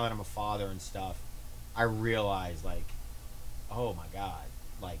now that I'm a father and stuff, I realize like, oh my God,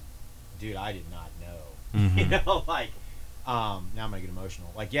 like, dude, I did not know. Mhm. You know, like, now I'm gonna get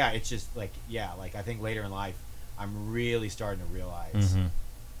emotional. Like, yeah, it's just like, yeah, like I think later in life, I'm really starting to realize,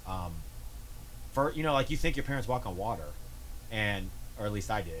 Mhm. for like you think your parents walk on water, or at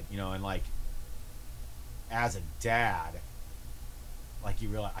least I did, and like, as a dad, like you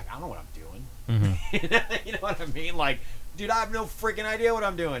realize, like, I don't know what I'm doing. Mhm. You know what I mean? Like, dude, I have no freaking idea what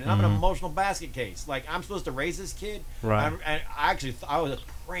I'm doing, and I'm an Mhm. emotional basket case. Like, I'm supposed to raise this kid, Right. And I was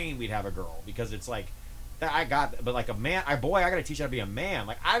praying we'd have a girl because it's like that I got, but like a man, I got to teach how to be a man.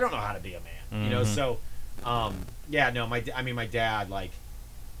 Like, I don't know how to be a man, Mhm. So, yeah, no, my dad, like,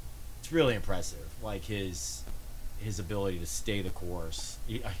 it's really impressive. Like his ability to stay the course.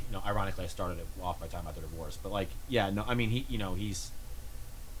 Ironically, I started it off by talking about the divorce, but like, yeah, no, I mean, he's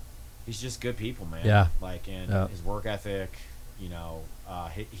just good people, man. Yeah. Like, and Yeah. his work ethic,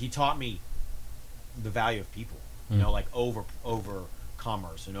 he taught me the value of people, like over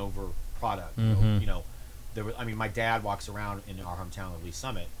commerce and over product. Mhm. My dad walks around in our hometown of Lee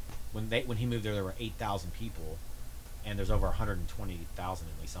Summit. When he moved there were 8,000 people, and there's over 120,000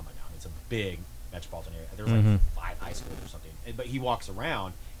 in Lee Summit now. It's a big metropolitan area. There's like Mhm. 5 high schools or something. But he walks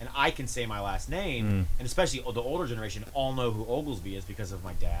around, and I can say my last name, Mm. and especially the older generation all know who Oglesby is because of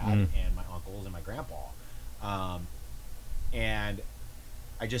my dad and my uncles and my grandpa. And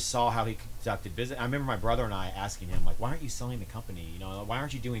I just saw how he conducted business. I remember my brother and I asking him, like, why aren't you selling the company? Why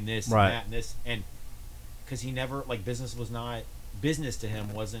aren't you doing this Right. and that and this? And because he never, like, business to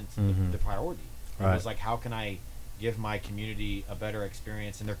him wasn't Mhm. the priority. It Right. was like, how can I give my community a better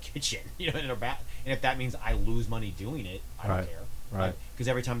experience in their kitchen, in their bath, and if that means I lose money doing it, I don't Right. care. Right. Because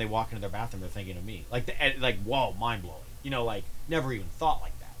every time they walk into their bathroom, they're thinking of me. Like, whoa, mind blowing. Like, never even thought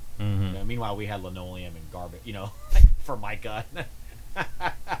like that. Mhm. Meanwhile, we had linoleum and garbage, for Micah.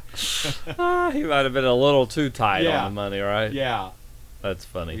 He might have been a little too tight Yeah. on the money, right? Yeah, That's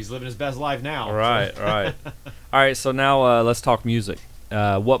funny. he's living his best life now. so- Right, right. All right, so now let's talk music.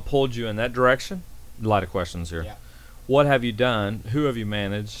 What pulled you in that direction? A lot of questions here. Yeah. What have you done? Who have you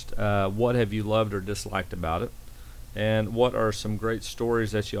managed? What have you loved or disliked about it? And what are some great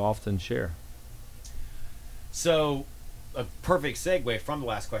stories that you often share? So, a perfect segue from the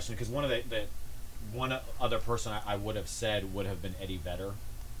last question, because one other person I would have said would have been Eddie Vedder.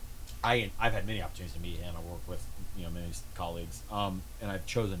 I've had many opportunities to meet him. I work with many colleagues, and I've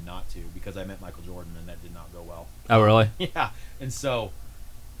chosen not to because I met Michael Jordan and that did not go well. Oh, really? Yeah, and so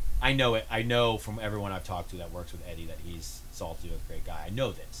I know it. I know from everyone I've talked to that works with Eddie that he's salty, a great guy. I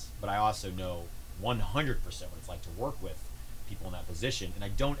know this, but I also know 100% what it's like to work with people in that position, and I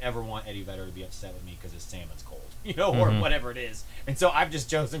don't ever want Eddie Vedder to be upset with me because his salmon's cold, or whatever it is. And so I've just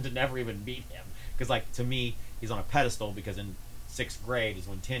chosen to never even meet him because, like, to me, he's on a pedestal because in 6th grade is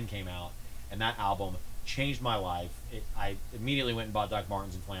when 10 came out, and that album changed my life. I immediately went and bought Doc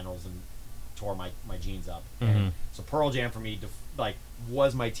Martens and flannels and tore my jeans up. And so Pearl Jam for me,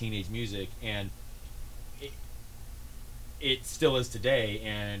 was my teenage music, and it still is today.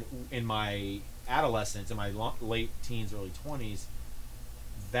 And in my adolescence, in my late teens, early 20s,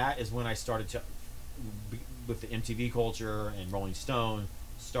 that is when I started to, with the MTV culture and Rolling Stone,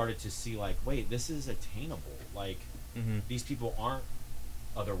 started to see, like, wait, this is attainable. Like, these people aren't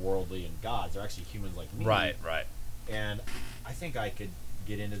otherworldly and gods. They're actually humans like me. Right. And I think I could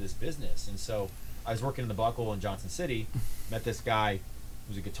get into this business. And so I was working in the Buckle in Johnson City, met this guy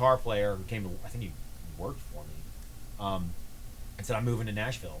who's a guitar player who came to, I think he worked for me, and said, I'm moving to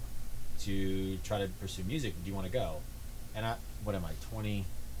Nashville to try to pursue music. Do you want to go? And what am I,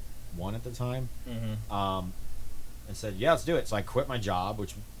 21 at the time? Mm-hmm. And said, yeah, let's do it. So I quit my job,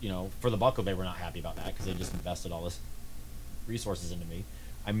 which, for the Buckle, they were not happy about that because they just invested all this resources into me.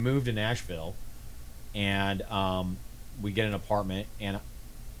 I moved to Nashville, and we get an apartment, and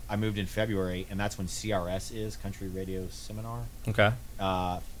I moved in February, and that's when CRS is, Country Radio Seminar. Okay.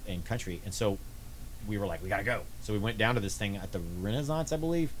 In country. And so we were like, we got to go. So we went down to this thing at the Renaissance, I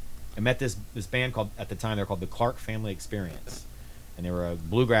believe, and met this band called, at the time, they were called the Clark Family Experience. And they were a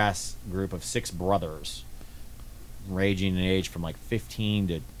bluegrass group of 6 brothers, ranging in age from like 15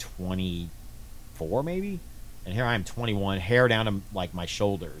 to 24 maybe. And here I am, 21, hair down to like my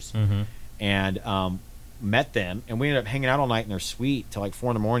shoulders. Mm-hmm. And met them, and we ended up hanging out all night in their suite till like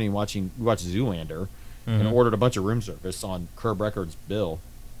 4 a.m. We watched Zoolander, and ordered a bunch of room service on Curb Records' bill.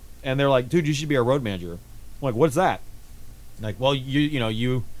 And they're like, dude, you should be our road manager. I'm like, what's that? I'm like, well,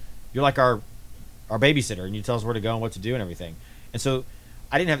 you're like our babysitter, and you tell us where to go and what to do and everything. And so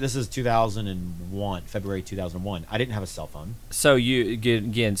I didn't have, this is 2001, February 2001. I didn't have a cell phone. So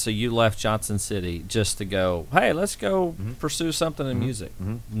you left Johnson City just to go, hey, let's go pursue something in music.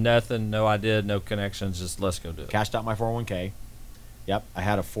 Mm-hmm. Nothing, no idea, no connections, just let's go do it. Cashed out my 401k. Yep. I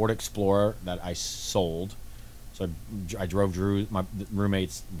had a Ford Explorer that I sold. So I drove my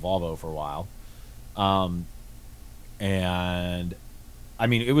roommate's Volvo for a while. And I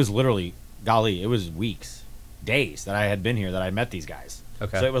mean, it was literally, golly, it was weeks, days that I had been here that I met these guys.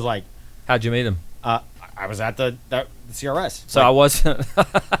 Okay. So it was like, how'd you meet him? I was at the CRS. So I wasn't.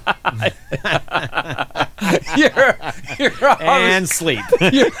 you're and sleep.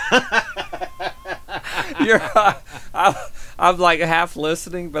 I'm like half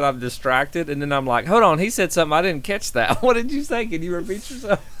listening, but I'm distracted, and then I'm like, hold on, he said something, I didn't catch that. What did you say? Can you repeat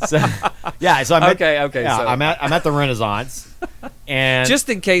yourself? So I met, okay. Yeah, so I'm at the Renaissance, and just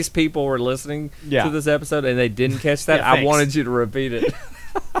in case people were listening to this episode and they didn't catch that, Yeah, I wanted you to repeat it.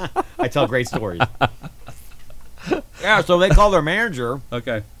 I tell great stories. Yeah, so they call their manager.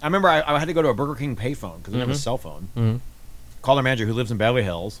 Okay. I remember I had to go to a Burger King payphone because I didn't have a cell phone. Mm-hmm. Call their manager who lives in Beverly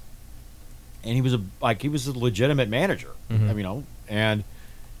Hills, and he was a legitimate manager, and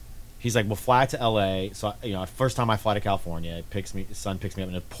he's like, "We'll fly to L.A." So first time I fly to California, his son picks me up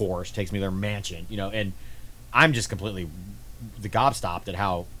in a Porsche, takes me to their mansion, and I'm just completely gobstopped at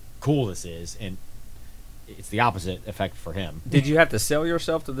how cool this is, and it's the opposite effect for him. Did you have to sell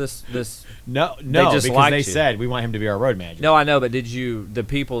yourself to this? No, just because they said we want him to be our road manager. No, I know, but did you? The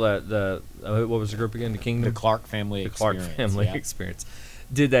people that what was the group again? The Kingdom, the Clark Family Experience. Clark Family Experience.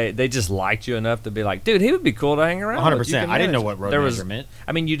 Did they just liked you enough to be like, dude, he would be cool to hang around? 100%. I didn't know what road manager meant.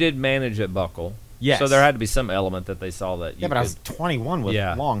 I mean, you did manage at Buckle, yes. So there had to be some element that they saw that. But I was 21 with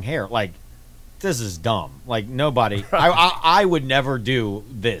long hair. Like, this is dumb. Like nobody. I would never do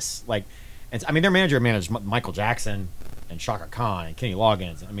this. Like. And I mean, their manager managed Michael Jackson and Shaka Khan and Kenny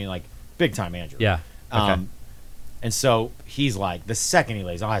Loggins. I mean, like, big time manager. Yeah. Okay. And so he's like, the second he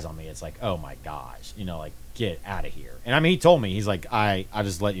lays eyes on me, it's like, oh my gosh, like, get out of here. And I mean, he told me, he's like, I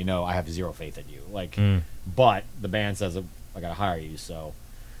just let you know I have zero faith in you. Like, but the band says I gotta hire you. So,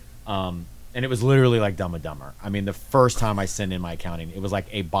 and it was literally like Dumb and Dumber. I mean, the first time I sent in my accounting, it was like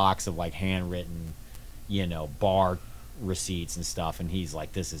a box of like handwritten, bar receipts and stuff, and he's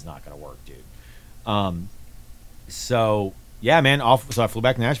like, this is not gonna work, dude. So yeah, man, so I flew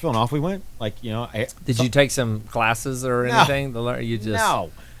back to Nashville and off we went. Like, did you take some classes or anything to learn? You just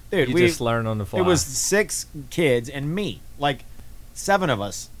no, dude, you just learn on the fly. It was 6 kids and me, like 7 of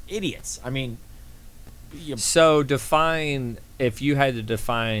us idiots. I mean, so define, if you had to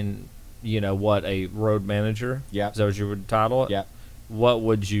define, what a road manager. Yeah, is that what you would title it? Yeah. What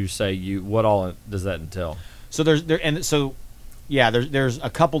would you say? What all does that entail? So there's a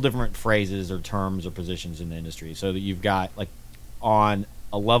couple different phrases or terms or positions in the industry. So that you've got, like, on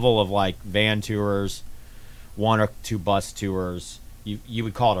a level of like van tours, 1 or 2 bus tours, you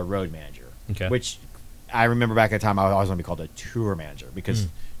would call it a road manager. Okay. Which I remember back at the time I always want to be called a tour manager because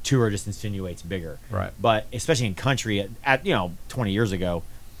tour just insinuates bigger. Right. But especially in country at 20 years ago,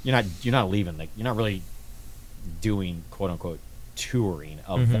 you're not leaving, like, you're not really doing quote unquote touring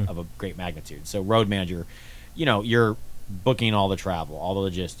of a great magnitude. So road manager, you're booking all the travel, all the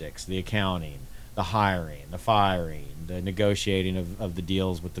logistics, the accounting, the hiring, the firing, the negotiating of the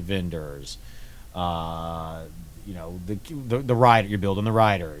deals with the vendors, the ride, you're building the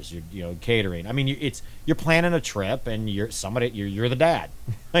riders, you're catering. I mean, you're planning a trip, and you're the dad.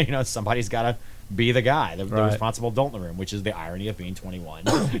 Somebody's got to be the guy, the responsible adult in the room, which is the irony of being 21.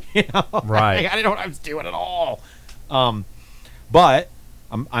 Right? I didn't know what I was doing at all. But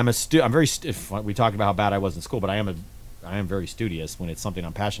I'm very. We talked about how bad I was in school, but I am very studious when it's something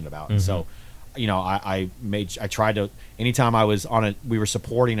I'm passionate about, and so. I tried to, anytime I was we were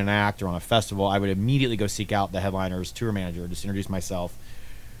supporting an act or on a festival, I would immediately go seek out the headliner's tour manager, just introduce myself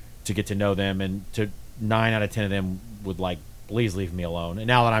to get to know them, and 9 out of 10 of them would please leave me alone. And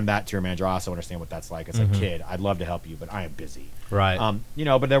now that I'm that tour manager, I also understand what that's like. As a kid, I'd love to help you, but I am busy. Right.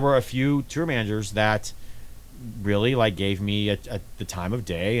 But there were a few tour managers that really gave me the time of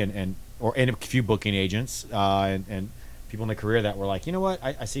day, and a few booking agents, and people in the career that were like, you know what,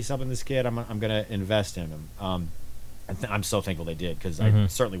 I see something in this kid, I'm going to invest in him. I'm so thankful they did, because I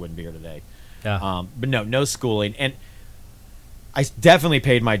certainly wouldn't be here today. Yeah. But no schooling. And I definitely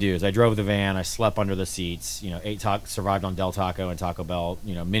paid my dues. I drove the van. I slept under the seats. Survived on Del Taco and Taco Bell,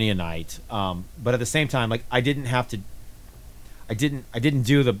 many a night. But at the same time, I didn't have to. I didn't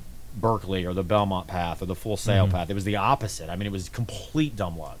do the Berkeley or the Belmont path or the Full Sail path. It was the opposite. I mean, it was complete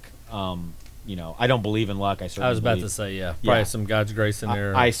dumb luck. I don't believe in luck. I was about to say, probably some God's grace in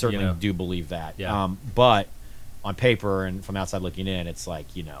there. I certainly do believe that. Yeah. But on paper and from outside looking in, it's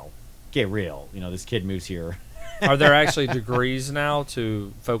get real. This kid moves here. Are there actually degrees now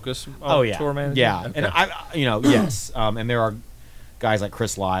to focus on tour management? Yeah. Okay. And yes. And there are guys like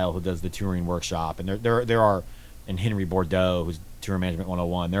Chris Lyle, who does the touring workshop, and there are, and Henry Bordeaux, who's Tour Management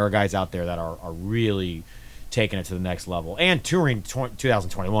 101. There are guys out there that are really taking it to the next level. And touring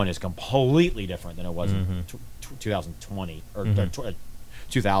 2021 is completely different than it was in 2020 or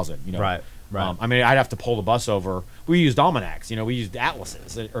 2000. Right. I mean, I'd have to pull the bus over. We used almanacs. We used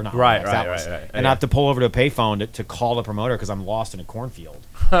atlases, or not right, atlas. Right. And I have to pull over to a payphone to call the promoter because I'm lost in a cornfield.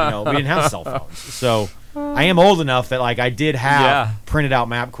 We didn't have cell phones, so I am old enough that I did have printed out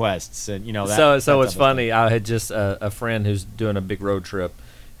MapQuests, and So it's funny. I had just a friend who's doing a big road trip.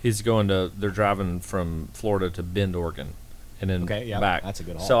 They're driving from Florida to Bend, Oregon, and then back. That's a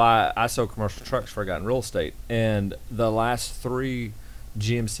good haul. So I sold commercial trucks before I got in real estate, and the last 3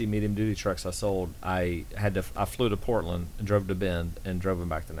 GMC medium duty trucks I sold, I flew to Portland and drove to Bend and drove them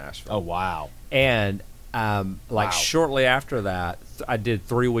back to Nashville. Oh wow! And shortly after that, I did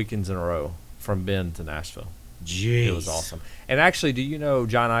 3 weekends in a row from Bend to Nashville. Jeez, it was awesome. And actually, do you know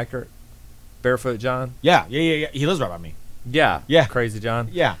John Eichert, Barefoot John? Yeah. He lives right by me. Yeah, Crazy John.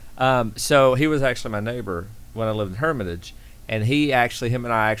 Yeah. So he was actually my neighbor when I lived in Hermitage, and him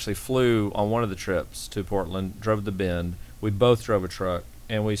and I actually flew on one of the trips to Portland, drove to Bend. We both drove a truck,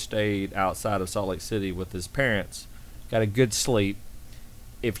 and we stayed outside of Salt Lake City with his parents. Got a good sleep.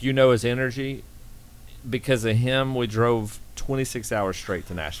 If you know his energy, because of him, we drove 26 hours straight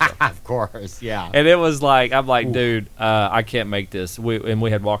to Nashville. Of course, yeah. And it was I'm like, dude, I can't make this.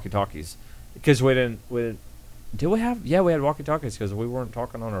 We had walkie-talkies because we didn't. Did we have? Yeah, we had walkie-talkies because we weren't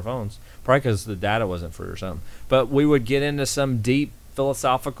talking on our phones. Probably because the data wasn't free or something. But we would get into some deep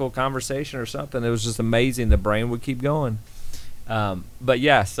philosophical conversation or something. It was just amazing. The brain would keep going. But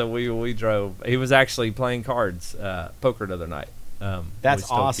yeah, so we drove. He was actually playing cards, poker the other night. That's we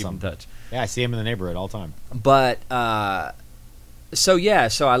still awesome. Keep in touch. Yeah, I see him in the neighborhood all the time. But so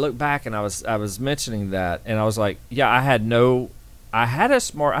I look back and I was mentioning that, and I was like, yeah, I had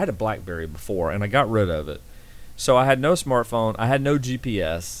a BlackBerry before, and I got rid of it. So I had no smartphone. I had no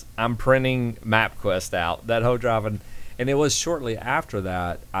GPS. I'm printing MapQuest out that whole drive, and it was shortly after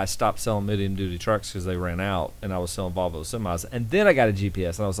that I stopped selling medium duty trucks because they ran out, and I was selling Volvo semis. And then I got a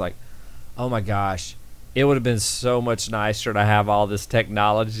GPS, and I was like, oh my gosh, it would have been so much nicer to have all this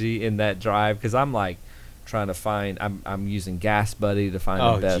technology in that drive, because I'm trying to find. I'm using Gas Buddy to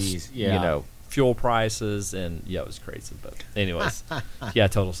find the best, fuel prices, and it was crazy. But anyways,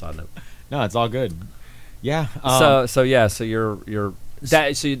 total side note. No, it's all good. Yeah. So you're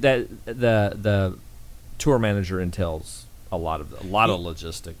that. So that the tour manager entails a lot of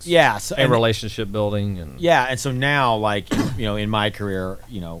logistics. Yeah. And relationship building and. Yeah, and so now, in my career,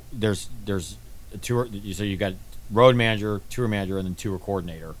 there's a tour. So you got road manager, tour manager, and then tour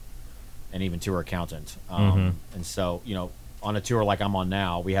coordinator, and even tour accountant. And so on a tour like I'm on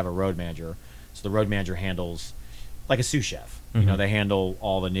now, we have a road manager. So the road manager handles like a sous chef. They handle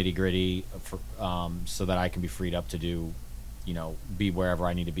all the nitty gritty so that I can be freed up to do, be wherever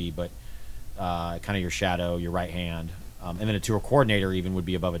I need to be, but kind of your shadow, your right hand. And then a tour coordinator even would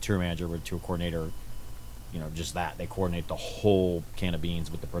be above a tour manager, where a tour coordinator, just that. They coordinate the whole can of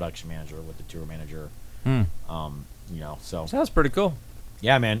beans with the production manager, with the tour manager. So. Sounds pretty cool.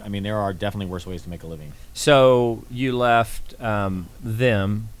 Yeah, man. I mean, there are definitely worse ways to make a living. So you left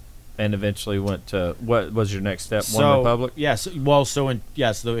them, and eventually went to, what was your next step? One Republic. Yes. So in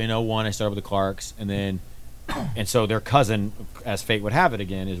 '01 I started with the Clarks, and then and so their cousin, as fate would have it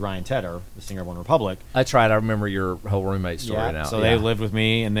again, is Ryan Tedder, the singer of One Republic. That's right. I remember your whole roommate story now. So they lived with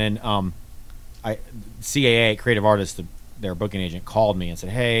me, and then CAA, Creative Artists, their booking agent, called me and said,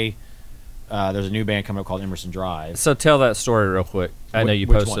 "Hey, there's a new band coming up called Emerson Drive." So tell that story real quick. I know you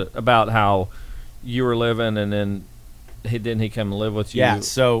Which posted about how you were living, and then didn't he come and live with you? Yeah.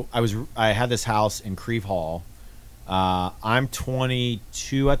 So I had this house in Creve Hall. I'm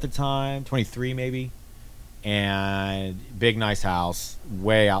 22 at the time, 23 maybe, and big nice house,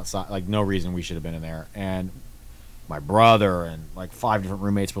 way outside. Like no reason we should have been in there. And my brother and like 5 different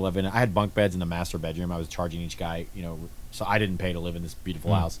roommates were living. I had bunk beds in the master bedroom. I was charging each guy, so I didn't pay to live in this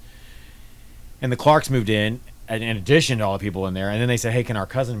beautiful house. And the Clarks moved in in addition to all the people in there. And then they said, "Hey, can our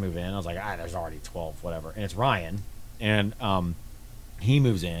cousin move in?" I was like, there's already 12, whatever. And it's Ryan. And he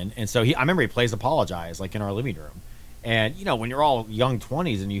moves in. And so I remember he plays Apologize like in our living room. And, when you're all young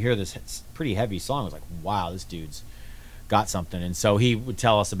 20s and you hear this pretty heavy song, it's like, wow, this dude's got something. And so he would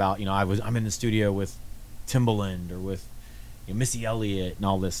tell us about, I'm in the studio with Timbaland or with Missy Elliott and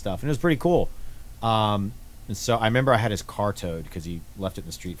all this stuff. And it was pretty cool. And so I remember I had his car towed because he left it in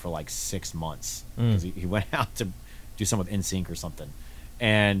the street for like 6 months because he went out to do some with NSYNC or something.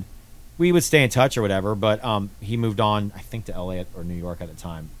 And we would stay in touch or whatever, but he moved on, I think, to LA or New York at the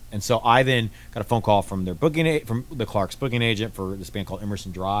time. And so I then got a phone call from their from the Clark's booking agent for this band called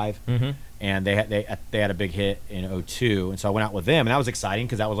Emerson Drive, and they had a big hit in '02, and so I went out with them, and that was exciting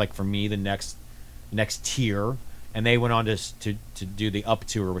because that was like for me the next tier, and they went on to do the Up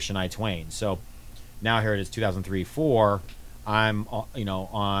tour with Shania Twain. So now here it is, 2003-04. I'm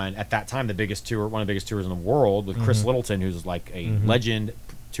on at that time the biggest tour, one of the biggest tours in the world with Chris Littleton, who's like a legend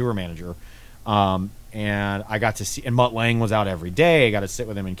tour manager. And I got to see, and Mutt Lange was out every day. I got to sit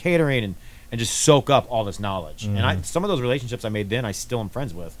with him in catering and just soak up all this knowledge. And some of those relationships I made then, I still am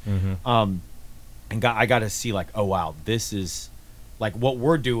friends with. And I got to see like, oh wow, this is like what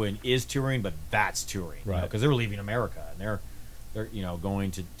we're doing is touring, but that's touring, right? Because they're leaving America and they're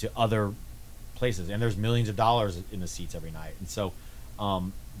going to other places, and there's millions of dollars in the seats every night. And so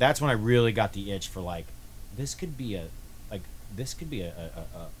that's when I really got the itch for like, this could be a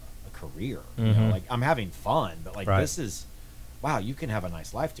career, like I'm having fun, but like this is, wow, you can have a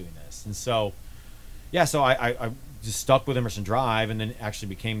nice life doing this. And so I just stuck with Emerson Drive, and then actually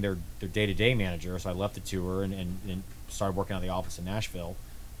became their day-to-day manager. So I left the tour and started working out of the office in Nashville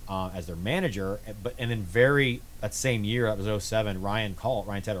as their manager. And then that same year, that was '07, Ryan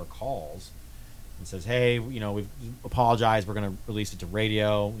Tedder calls and says, "Hey, we've apologized, we're going to release it to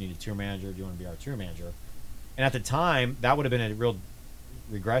radio, we need a tour manager, do you want to be our tour manager?" And at the time, that would have been a real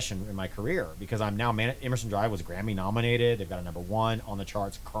regression in my career because I'm now Emerson Drive was Grammy nominated. They've got a #1 on the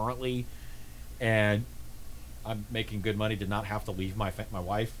charts currently, and I'm making good money. Did not have to leave my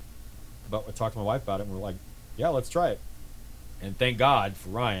wife, but I talked to my wife about it, and we're like, yeah, let's try it. And thank God for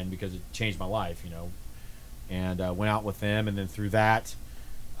Ryan because it changed my life, And went out with them, and then through that,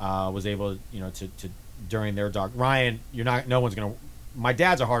 was able, to during their dark. Ryan, no one's gonna. My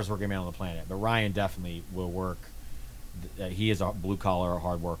dad's the hardest working man on the planet, but Ryan definitely will work. He is a blue collar,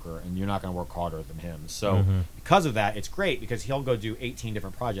 hard worker, and you're not going to work harder than him. So because of that, it's great because he'll go do 18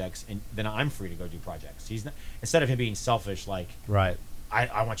 different projects, and then I'm free to go do projects. He's not, instead of him being selfish, like right.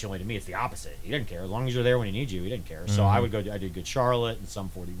 I want you only to me. It's the opposite. He didn't care as long as you're there when he needs you. He didn't care. So I did Good Charlotte and Sum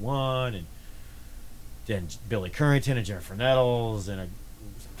 41, and then Billy Currington and Jennifer Nettles and a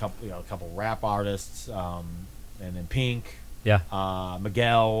couple rap artists, and then Pink. Yeah.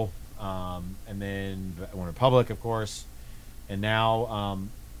 Miguel, and then One Republic, of course, and now,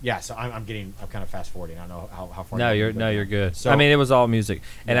 so I'm kind of fast forwarding. I don't know how far. You're good. So I mean, it was all music.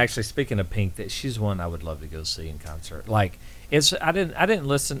 And actually, speaking of Pink, she's one I would love to go see in concert. Like I didn't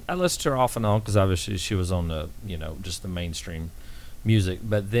listen. I listened to her off and on because obviously she was on the just the mainstream music.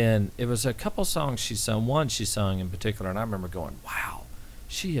 But then it was a couple songs she sung. One she sung in particular, and I remember going, wow.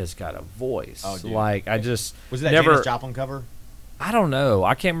 She has got a voice. Oh, dude. Like was it that Janis Joplin cover? I don't know.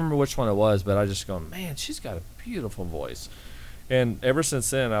 I can't remember which one it was, but I just go, man, she's got a beautiful voice. And ever since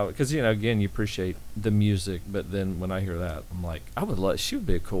then, because again, you appreciate the music, but then when I hear that, I'm like, she would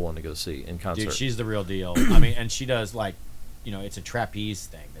be a cool one to go see in concert. Dude, she's the real deal. I mean, and she does like, it's a trapeze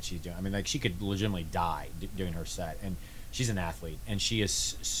thing that she's doing. I mean, like she could legitimately die doing her set, and she's an athlete, and she is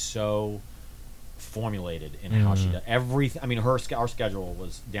so formulated in how she does everything. I mean, our schedule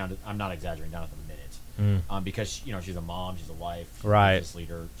was down to, I'm not exaggerating, down at the minute, because she's a mom, she's a wife, she's a business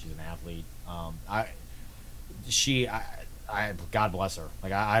leader, she's an athlete. God bless her.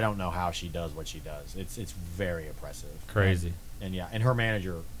 Like I don't know how she does what she does. It's very impressive. Crazy. And and her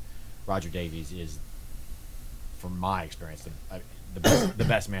manager, Roger Davies, is, from my experience, the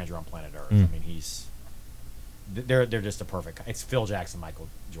best manager on planet Earth. I mean, they're just a perfect. It's Phil Jackson, Michael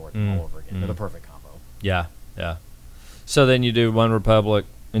Jordan all over again. They're the perfect combo. Yeah, yeah. So then you do One Republic.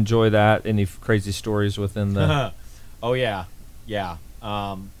 Enjoy that. Any crazy stories within the? Oh yeah. Yeah,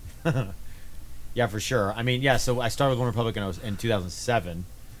 for sure. I mean, yeah. So I started with One Republic in 2007,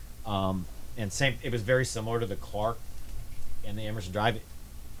 and it was very similar to the Clark and the Emerson Drive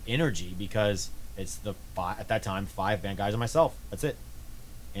energy, because it's at that time 5 band guys and myself. That's it,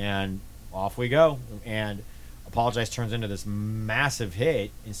 and off we go. And Apologize turns into this massive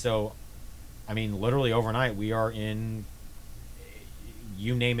hit, and so, I mean, literally overnight we are in,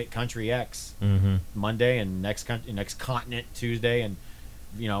 you name it, country X Monday, and next continent Tuesday, and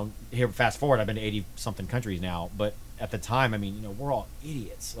here, fast forward, I've been to 80 something countries now. But at the time, I mean, we're all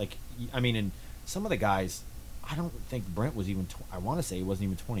idiots. Like, I mean, and some of the guys, I don't think Brent was even. I want to say he wasn't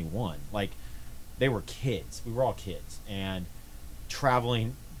even 21. Like, they were kids. We were all kids, and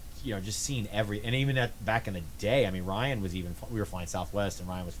traveling, just seeing and even back in the day, I mean, Ryan was even. We were flying Southwest, and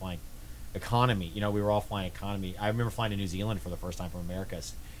Ryan was flying economy. We were all flying economy. I remember flying to New Zealand for the first time from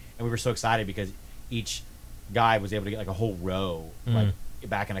Americas, and we were so excited because each guy was able to get like a whole row, like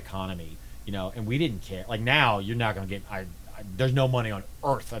back in economy, and we didn't care. Like, now you're not going to get. There's no money on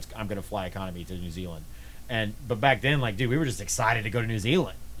earth I'm going to fly economy to New Zealand, but back then, like, dude, we were just excited to go to New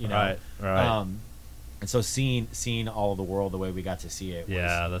Zealand, Right. And so seeing all of the world the way we got to see it,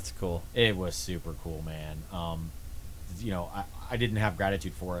 that's cool. It was super cool, man. I didn't have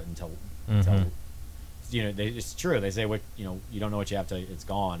gratitude for it until it's true. They say what you don't know what you have till it's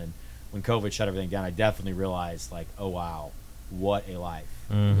gone. And when COVID shut everything down, I definitely realized, like, oh wow, what a life.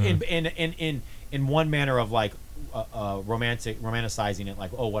 In one manner of like romanticizing it, like,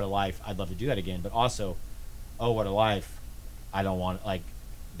 oh, what a life, I'd love to do that again. But also, oh, what a life, I don't want. Like,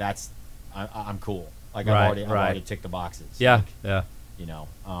 I'm cool. Like, I've already ticked the boxes. Yeah, like,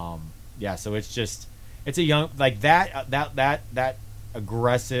 yeah. So it's a young, like, that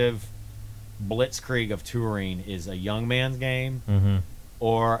aggressive blitzkrieg of touring is a young man's game,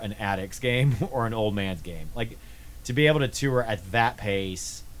 or an addict's game, or an old man's game. Like, to be able to tour at that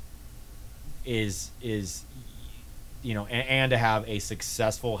pace is and to have a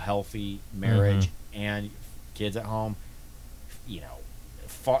successful, healthy marriage and kids at home,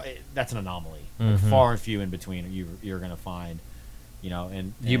 that's an anomaly. Like, far and few in between you're going to find,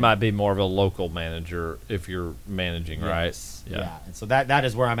 and you might be more of a local manager if you're managing, right? Yeah. And so that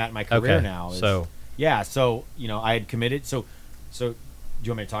is where I'm at in my career now. So I had committed. So do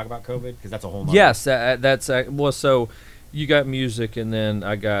you want me to talk about COVID? Because that's a whole nother. Yes, that's well. So you got music, and then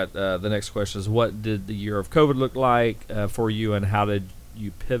I got the next question is, what did the year of COVID look like for you, and how did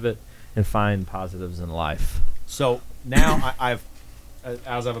you pivot and find positives in life? So now I've,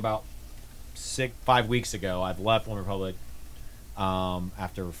 as of about 5 weeks ago, I've left One Republic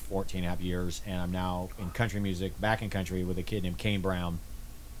after 14.5 years, and I'm now in country music, back in country with a kid named Kane Brown,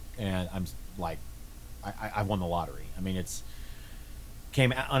 and I'm like, I won the lottery. I mean,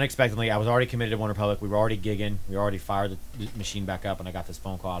 came unexpectedly. I was already committed to One Republic. We were already gigging. We already fired the machine back up, and I got this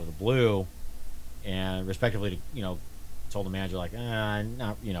phone call out of the blue, and respectively, told the manager, like,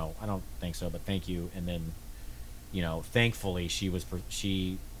 not, I don't think so, but thank you. And then, thankfully she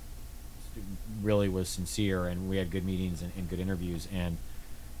really was sincere, and we had good meetings and good interviews, and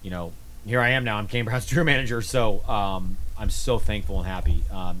here I am now. I'm Kane Brown's tour manager, so I'm so thankful and happy.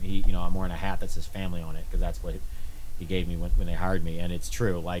 I'm wearing a hat that says family on it, because that's what he gave me when they hired me, and it's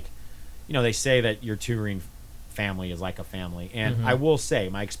true. Like, they say that your touring family is like a family, and I will say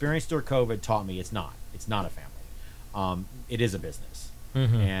my experience during COVID taught me it's not a family. It is a business,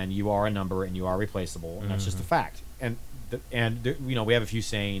 and you are a number, and you are replaceable, and that's just a fact. And we have a few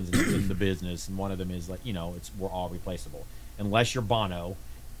sayings in the business, and one of them is, like, we're all replaceable unless you're Bono.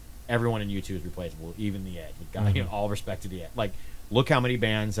 Everyone in U2 is replaceable, even the Ed. All respect to the Ed. Like, look how many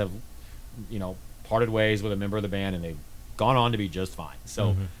bands have, parted ways with a member of the band, and they've gone on to be just fine.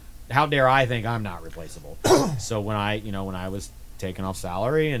 So, how dare I think I'm not replaceable? So when I was taken off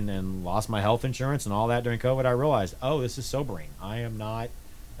salary and lost my health insurance and all that during COVID, I realized, oh, this is sobering. I am not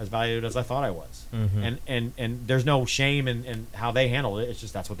as valued as I thought I was. And there's no shame in how they handled it. It's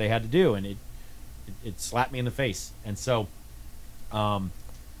just that's what they had to do, and it slapped me in the face. And so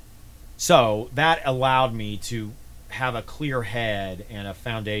that allowed me to have a clear head and a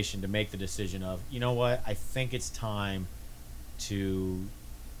foundation to make the decision of, you know what, I think it's time to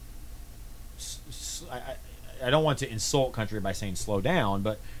I don't want to insult country by saying slow down,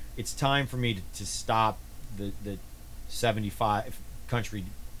 but it's time for me to stop the 75 country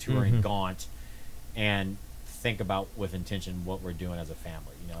touring Mm-hmm. gaunt, and think about with intention what we're doing as a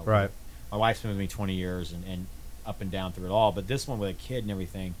family. You know, Right. My wife's been with me 20 years and up and down through it all, but this one with a kid and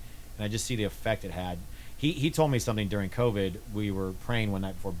everything, and I just see the effect it had. He told me something during COVID. We were praying one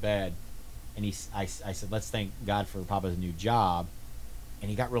night before bed, and I said, let's thank God for Papa's new job. And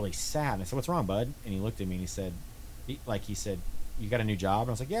he got really sad. And I said, what's wrong, bud? And he looked at me and he said, you got a new job? And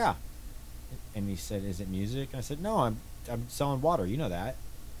I was like, yeah. And he said, is it music? And I said, no, I'm selling water. You know that.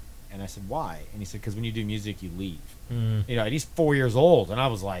 And I said, why? And he said, because when you do music, you leave. Mm. You know, and he's 4 years old. And I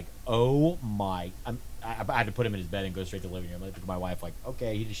was like, oh my. I had to put him in his bed and go straight to the living room. I looked at my wife like,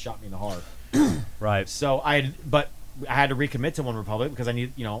 okay, he just shot me in the heart. Right. So but I had to recommit to One Republic because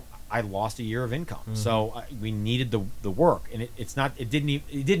I lost a year of income. Mm-hmm. So we needed the work, and it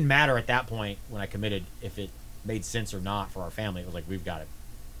didn't matter at that point when I committed if it made sense or not for our family. It was like we got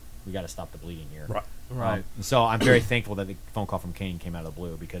to stop the bleeding here. Right. And so I'm very thankful that the phone call from Kane came out of the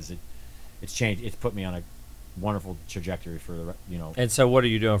blue because it's changed. It's put me on a wonderful trajectory for the And so, what are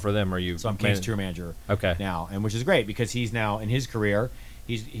you doing for them? Are you? So I'm Kane's tour manager Okay. now, and which is great because he's now in his career.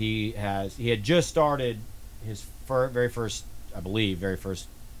 He had just started his very first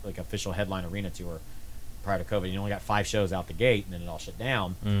like official headline arena tour prior to COVID. He only got 5 shows out the gate, and then it all shut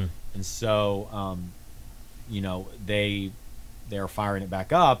down. Mm. And so, they're firing it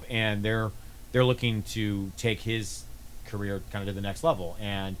back up, and they're looking to take his career kind of to the next level.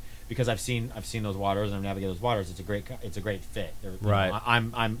 And because I've seen those waters and I've navigated those waters, it's a great fit. Right.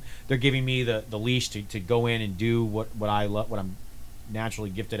 They're giving me the leash to go in and do what I love, what I'm naturally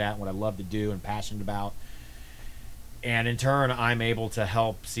gifted at, what I love to do and passionate about. And in turn, I'm able to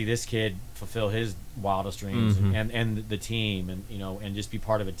help see this kid fulfill his wildest dreams, Mm-hmm. and the team, and and just be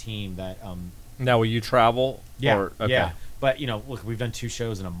part of a team that. Now, will you travel? Yeah, Or, okay. yeah. But look, we've done 2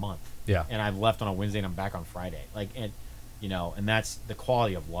 shows in a month. Yeah. And I've left on a Wednesday and I'm back on Friday. And that's the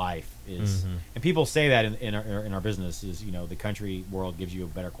quality of life is. Mm-hmm. And people say that in our business is the country world gives you a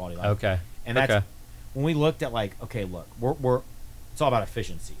better quality of life. Okay. And that's Okay. when we looked at we're it's all about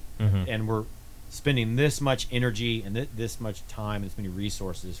efficiency, Mhm. and we're spending this much energy and this much time and this many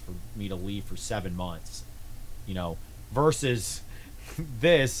resources for me to leave for 7 months, versus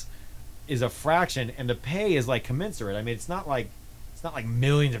this is a fraction, and the pay is like commensurate. I mean, it's not like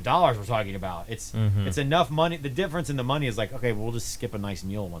millions of dollars we're talking about. It's Mhm. it's enough money. The difference in the money is like, okay, we'll just skip a nice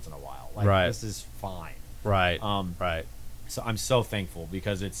meal once in a while. Like, Right. this is fine. Right. Right. So I'm so thankful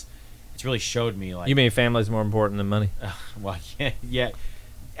because it's really showed me like You mean family's more important than money? well, yeah.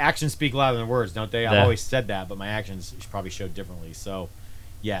 Actions speak louder than words, don't they? I've Yeah. always said that, but my actions probably showed differently. So,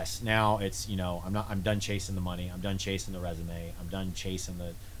 yes, now it's I'm done chasing the money. I'm done chasing the resume. I'm done chasing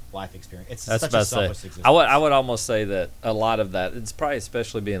the life experience. It's That's such about a to selfless say. existence. I would almost say that a lot of that, it's probably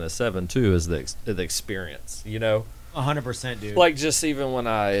especially being a 7-2, is the experience. 100%, dude. Like just even when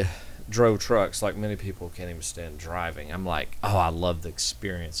I drove trucks, like many people can't even stand driving. I'm like, oh, I love the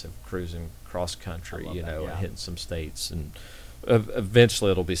experience of cruising cross country, I love that, and yeah. hitting some states, and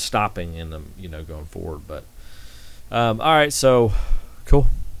eventually it'll be stopping in them, going forward. But all right, so cool.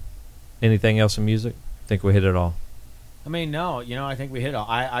 Anything else in music? Think we hit it all. I mean, no, I think we hit it all.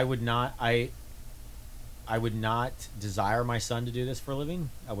 I would not desire my son to do this for a living.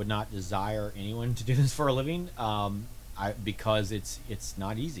 I would not desire anyone to do this for a living. Because it's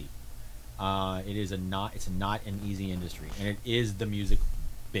not easy. It's not an easy industry, and it is the music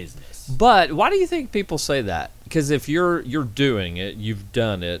business. But why do you think people say that? Because if you're doing it, you've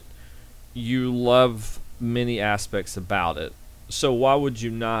done it, you love many aspects about it. So why would you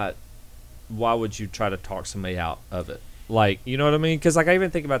not? Why would you try to talk somebody out of it? Like, you know what I mean? Because I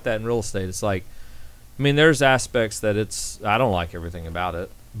even think about that in real estate. It's like, I mean, there's aspects that I don't like everything about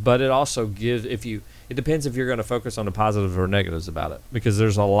it, but it also gives it depends if you're going to focus on the positives or negatives about it, because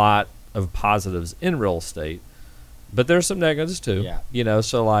there's a lot of positives in real estate, but there's some negatives too. Yeah.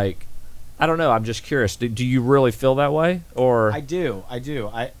 So like, I don't know. I'm just curious. Do you really feel that way, or I do.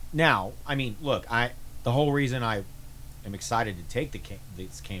 Now, I mean, look, the whole reason I am excited to take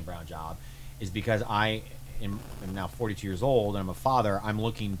this Kane Brown job is because I am now 42 years old and I'm a father. I'm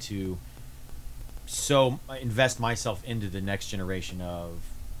looking to invest myself into the next generation of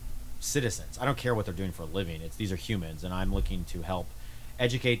citizens. I don't care what they're doing for a living. These are humans, and I'm looking to help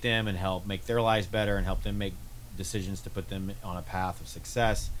educate them and help make their lives better and help them make decisions to put them on a path of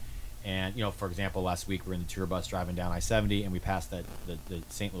success. And for example, last week we're in the tour bus driving down I-70, and we passed the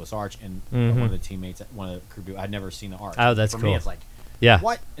St. Louis Arch, and one of the teammates, one of the crew people, I'd never seen the arch. Oh, that's for cool. me, it's like, Yeah.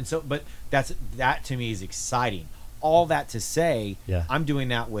 what? And so, but that to me is exciting. All that to say, Yeah. I'm doing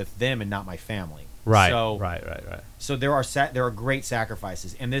that with them and not my family. Right. So, right. So there are great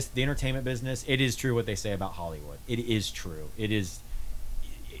sacrifices, and the entertainment business. It is true what they say about Hollywood. It is true.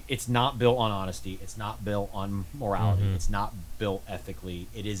 It's not built on honesty. It's not built on morality. It's not built ethically.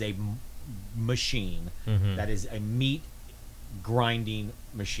 It is a machine that is a meat grinding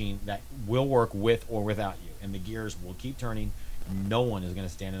machine that will work with or without you, and the gears will keep turning. No one is going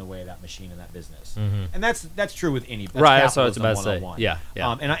to stand in the way of that machine in that business, and that's true with any. Right, that's what I was about to say. Yeah.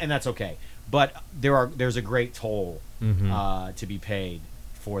 And that's okay. But there's a great toll to be paid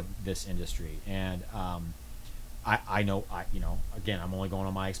for this industry, and I know again, I'm only going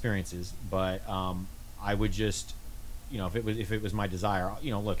on my experiences, but I would just, if it was my desire,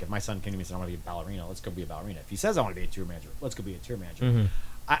 look, if my son came to me and said I want to be a ballerina, let's go be a ballerina. If he says I want to be a tour manager, let's go be a tour manager.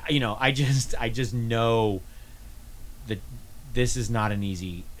 I just know that this is not an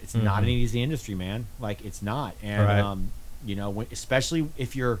easy. It's not an easy industry, man. Like, it's not, and especially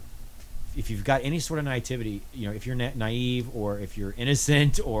if you've got any sort of naivety, if you're naive or if you're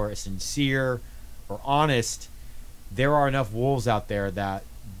innocent or sincere or honest, there are enough wolves out there that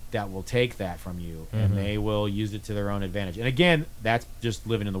will take that from you, and they will use it to their own advantage. And again, that's just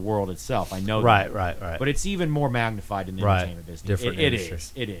living in the world itself. I know that. Right. But it's even more magnified in the entertainment business. Different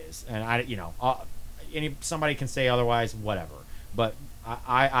industry. It is. And somebody can say otherwise, whatever. But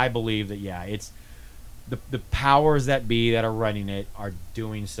I believe that, it's the powers that be that are running it are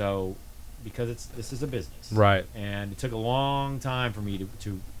doing so because this is a business. Right. And it took a long time for me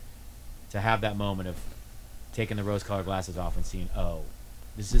to have that moment of taking the rose-colored glasses off and seeing,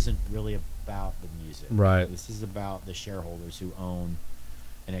 this isn't really about the music. Right. This is about the shareholders who own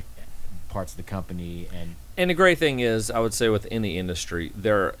parts of the company. And the great thing is, I would say with any industry,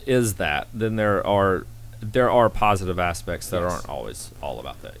 there is that. Then there are positive aspects that aren't always all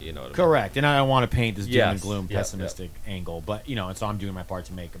about that. You know what I mean? Correct. And I don't want to paint this doom and gloom pessimistic angle, but and so I'm doing my part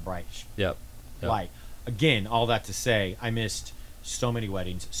to make a bright light. Again, all that to say, I missed so many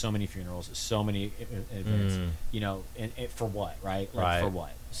weddings, so many funerals, so many events. And for what, right? For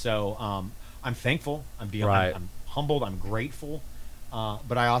what? So I'm thankful. I'm humbled. I'm grateful.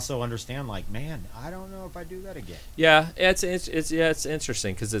 But I also understand, man, I don't know if I do that again. Yeah, it's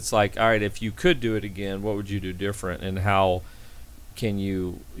interesting because it's like, all right, if you could do it again, what would you do different, and how can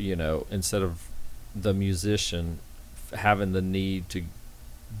you, instead of the musician having the need to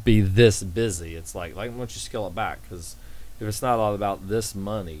be this busy, it's like why don't you scale it back? Because if it's not all about this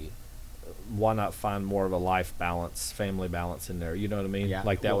money, why not find more of a life balance, family balance in there? You know what I mean? Yeah.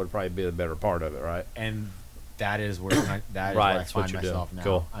 That would probably be the better part of it, right? And that is where I find myself now.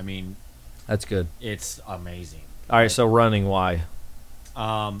 Cool. I mean, that's good. It's amazing. All right, so running, why?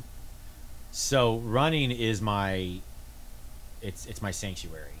 So running is it's my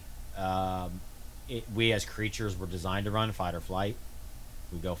sanctuary. We as creatures were designed to run, fight or flight.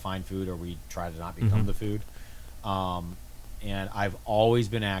 We go find food, or we try to not become the food. And I've always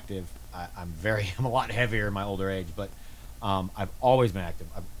been active. I'm a lot heavier in my older age, but I've always been active.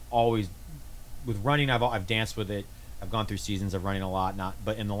 With running, I've danced with it. I've gone through seasons of running a lot,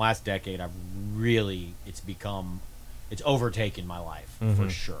 but in the last decade, it's overtaken my life for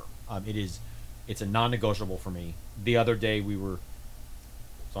sure. It's a non-negotiable for me. The other day I was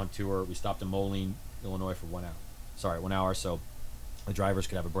on tour. We stopped in Moline, Illinois for 1 hour. 1 hour, so the drivers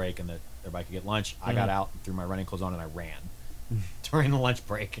could have a break and everybody could get lunch. I got out, threw my running clothes on, and I ran during the lunch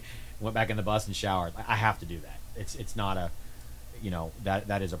break. Went back in the bus and showered. I have to do that. It's not a,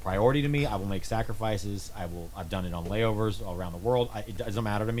 that is a priority to me. I will make sacrifices. I've done it on layovers all around the world. It doesn't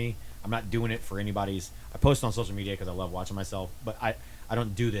matter to me. I'm not doing it for anybody's. I post on social media because I love watching myself, but I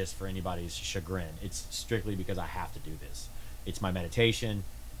don't do this for anybody's chagrin. It's strictly because I have to do this. It's my meditation.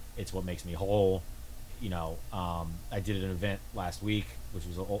 It's what makes me whole. I did an event last week, which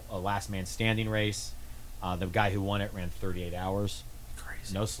was a last man standing race. The guy who won it ran 38 hours.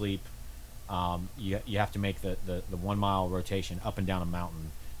 Crazy. No sleep. You have to make the 1 mile rotation up and down a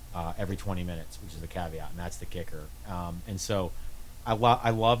mountain every 20 minutes, which is the caveat, and that's the kicker. And so I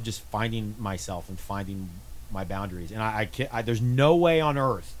love just finding myself and finding my boundaries. And I there's no way on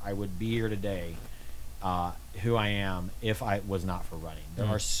earth I would be here today who I am if I was not for running. There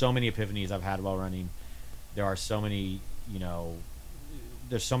are so many epiphanies I've had while running. There are so many,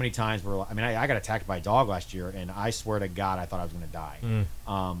 there's so many times where, I got attacked by a dog last year, and I swear to God, I thought I was going to die.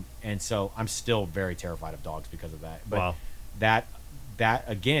 And so I'm still very terrified of dogs because of that. But wow. That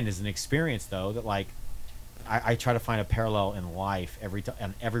again is an experience, though, that I try to find a parallel in life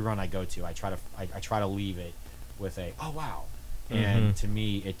every run I go to. I try to leave it with oh wow. And to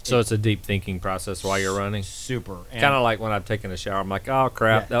me, it's a deep thinking process while you're running. Super. Kind of like when I've taken a shower, I'm like, oh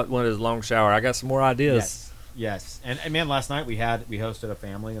crap, that one is a long shower. I got some more ideas. Yes, and man, last night we hosted a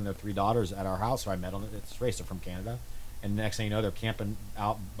family and their 3 daughters at our house. So I met on this race. They're from Canada, and next thing you know, they're camping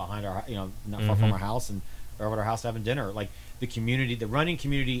out behind our, not far from our house, and they're over at our house having dinner. Like the community, the running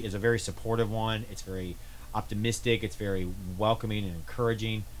community is a very supportive one. It's very optimistic. It's very welcoming and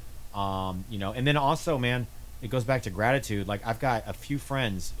encouraging. And then also, man, it goes back to gratitude. Like I've got a few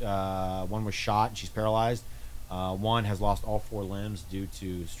friends. One was shot and she's paralyzed. One has lost all 4 limbs due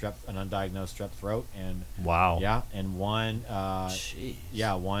to an undiagnosed strep throat, and Wow. yeah, and one,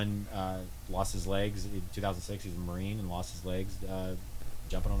 Jeez. one lost his legs in 2006. He's a Marine and lost his legs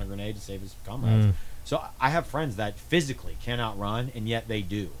jumping on a grenade to save his comrades. So I have friends that physically cannot run, and yet they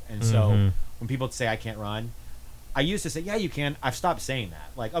do. And so when people say I can't run, I used to say, yeah, you can. I've stopped saying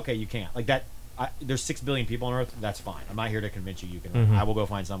that. Like, okay, you can't. Like that. There's 6 billion people on Earth. That's fine. I'm not here to convince you can run. I will go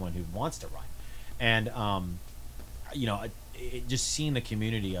find someone who wants to run. And just seeing the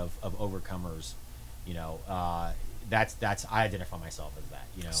community of overcomers, that's I identify myself as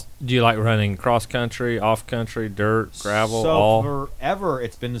that. Do you like running cross country, off country, dirt, gravel, So all? forever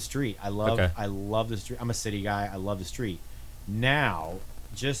it's been the street. I love the street. I'm a city guy. I love the street. Now,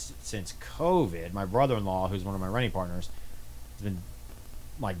 just since COVID, my brother-in-law, who's one of my running partners, has been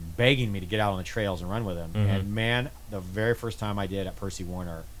like begging me to get out on the trails and run with him. And man, the very first time I did at Percy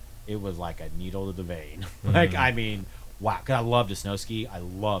Warner, it was like a needle to the vein. Like, I mean, wow. Because I love to snow ski. I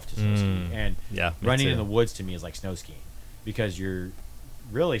love to snow ski. And Yeah, me running too. in the woods to me is like snow skiing. Because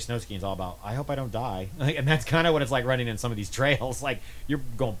snow skiing is all about, I hope I don't die. And that's kind of what it's like running in some of these trails. Like, you're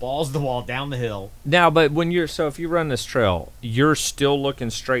going balls to the wall down the hill. Now, but if you run this trail, you're still looking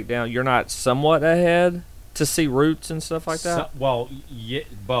straight down. You're not somewhat ahead to see roots and stuff like that?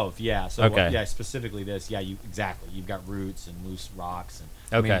 Both, yeah. So, Okay. specifically this. Yeah, exactly. You've got roots and loose rocks. And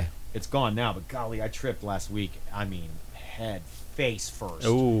Okay. I mean, it's gone now, but golly, I tripped last week. I mean, head, face first.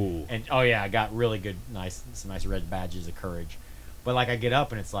 Ooh. And, I got really good, some nice red badges of courage. But, like, I get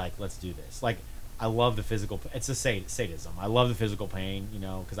up and it's like, let's do this. Like, I love the physical, it's a sadism. I love the physical pain,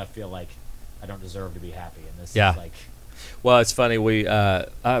 because I feel like I don't deserve to be happy. And this Yeah. is like... Well, it's funny. We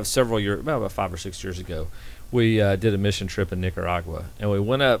several years, about 5 or 6 years ago, we did a mission trip in Nicaragua, and we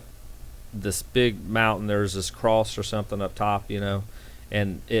went up this big mountain. There was this cross or something up top,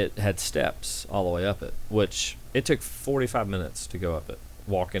 and it had steps all the way up it, which it took 45 minutes to go up it,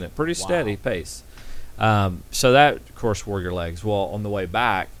 walking at pretty steady pace. So that, of course, wore your legs. Well, on the way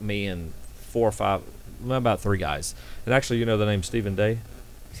back, me and 4 or 5, about 3 guys, and actually, the name Stephen Day.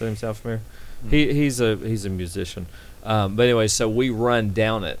 Does that name sound familiar? He's a musician. But anyway, so we run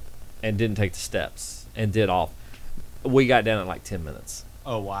down it and didn't take the steps and did off. We got down in like 10 minutes.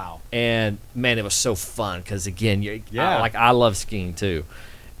 Oh, wow. And man, it was so fun because again, I love skiing too.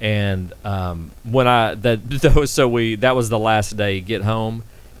 And that was the last day. Get home,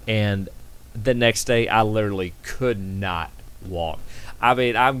 and the next day I literally could not walk. I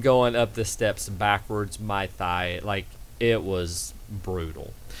mean, I'm going up the steps backwards, my thigh, like it was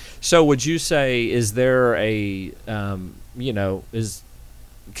brutal. So would you say, is there a, is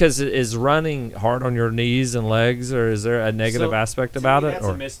running hard on your knees and legs, or is there a negative aspect about it? That's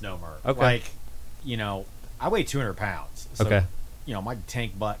a misnomer. Okay. Like, I weigh 200 pounds. So, Okay. My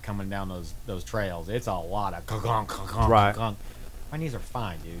tank butt coming down those trails, it's a lot of Right. My knees are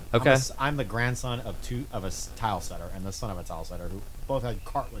fine, dude. Okay. I'm the grandson of a tile setter and the son of a tile setter who both had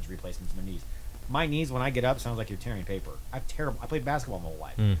cartilage replacements in their knees. My knees, when I get up, sounds like you're tearing paper. I played basketball my whole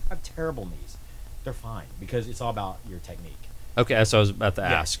life. I have terrible knees. They're fine because it's all about your technique. Okay, so I was about to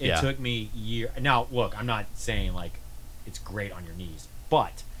ask. It took me years. Now, look, I'm not saying like it's great on your knees,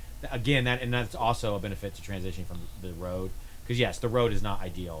 but again, that's also a benefit to transitioning from the road. Because yes, the road is not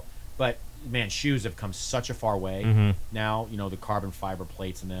ideal, but man, shoes have come such a far way now. The carbon fiber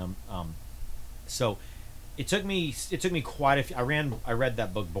plates in them. So it took me quite a few. I read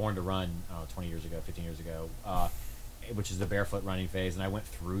that book Born to Run 15 years ago, which is the barefoot running phase, and I went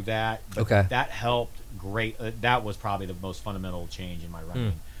through that. But Okay. that helped great. That was probably the most fundamental change in my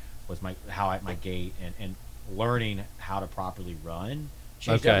running was my gait and learning how to properly run.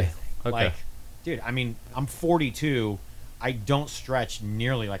 Changed everything. Okay. Like, dude, I mean, I'm 42. I don't stretch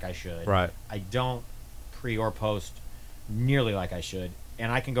nearly like I should. Right. I don't pre or post nearly like I should.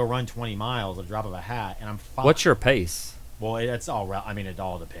 And I can go run 20 miles at a drop of a hat, and I'm fine. What's your pace? Well, it's all. I mean, it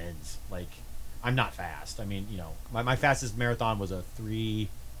all depends. Like, I'm not fast. I mean, my fastest marathon was a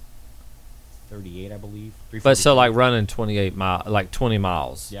 3:38, I believe. But so like running 20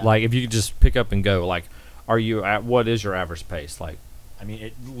 miles. Yeah. Like if you could just pick up and go, like, what is your average pace? Like, I mean,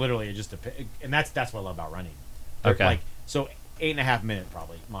 it just depends, and that's what I love about running. Okay. Like, so 8.5 minute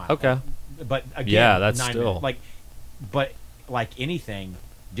probably mile. Okay. But again, Yeah, that's 9 still- minutes. But like anything,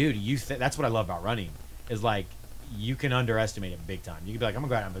 dude, that's what I love about running. is like you can underestimate it big time. You could be like, I'm gonna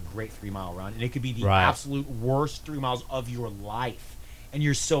go out and have a great 3-mile run, and it could be the Right. absolute worst 3 miles of your life, and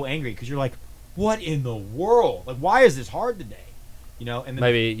you're so angry because you're like, what in the world? Like, why is this hard today? You know, and then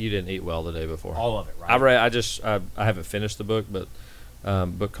Maybe you didn't eat well the day before. all of it, right? I haven't finished the book, but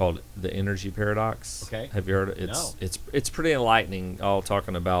book called The Energy Paradox. Okay. Have you heard it? No. It's pretty enlightening. All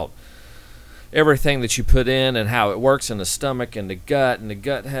talking about everything that you put in and how it works in the stomach and the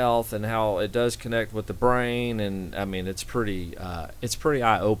gut health and how it does connect with the brain. And I mean, it's pretty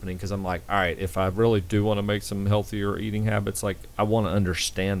eye opening because I'm like, all right, if I really do want to make some healthier eating habits, like I want to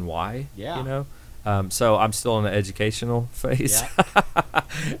understand why. Yeah. You know. So I'm still in the educational phase. Yeah.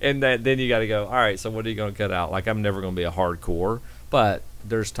 And then you got to go, all right, so what are you going to cut out? Like, I'm never going to be a hardcore, but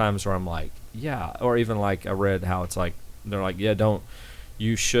there's times where I'm like, yeah, or even like I read how it's like, they're like, yeah,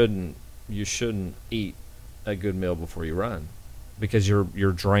 you shouldn't eat a good meal before you run because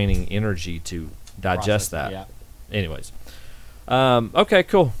you're draining energy to digest that. Yeah. Anyways. Okay,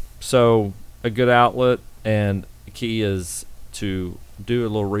 cool. So a good outlet, and the key is to do a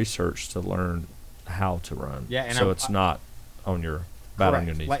little research to learn how to run. Yeah, and so it's not on your bad on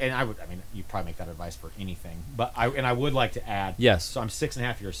your Correct. knees. And I mean, you probably make that advice for anything, but I would like to add. Yes. So I'm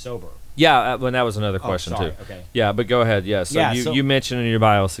 6.5 years sober. Yeah, well, that was another question sorry, too. okay. Yeah, but go ahead. Yeah. So Yeah, you mentioned in your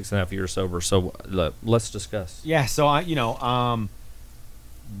bio 6.5 years sober. So let's discuss. Yeah. So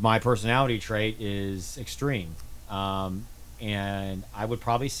my personality trait is extreme, and I would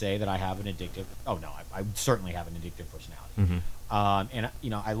probably say that I have an addictive. Oh no, I certainly have an addictive personality. Mm-hmm. And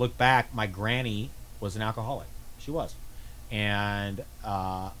I look back. My granny was an alcoholic. She was, and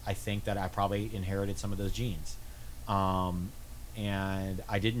I think that I probably inherited some of those genes. And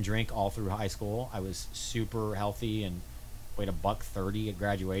I didn't drink all through high school. I was super healthy and weighed $130 at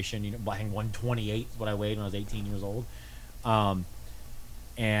graduation. You know, weighing 128 is what I weighed when I was 18 years old.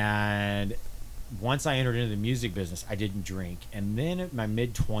 And once I entered into the music business, I didn't drink. And then in my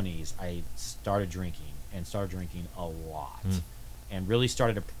mid-20s, I started drinking a lot. And really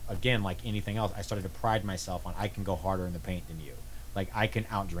started to, again, like anything else, I started to pride myself on I can go harder in the paint than you. Like, I can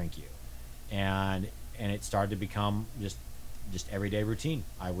outdrink you. And it started to become just everyday routine.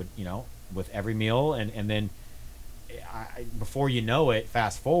 I would, with every meal, and then before you know it,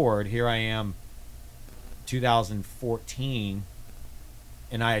 fast forward, here I am, 2014,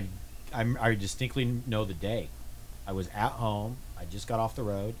 and I distinctly know the day. I was at home. I just got off the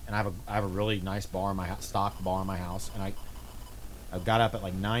road, and I have a really nice bar in my house, stock bar in my house, and I got up at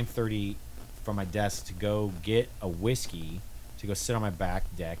like 9:30 from my desk to go get a whiskey to go sit on my back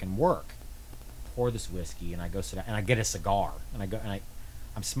deck and work. Pour this whiskey, and I go sit down, and I get a cigar, and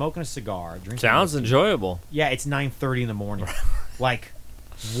I'm smoking a cigar, drinking. Sounds whiskey. enjoyable. Yeah, it's 9:30 in the morning. Like,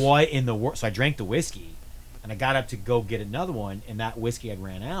 what in the world? So I drank the whiskey, and I got up to go get another one, and that whiskey had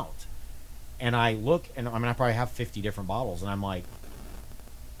ran out. And I look, and I mean, I probably have 50 different bottles, and I'm like,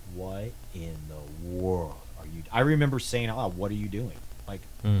 what in the world are you? I remember saying out loud, "What are you doing? Like,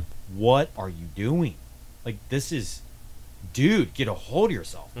 what are you doing? Like, this is." Dude, get a hold of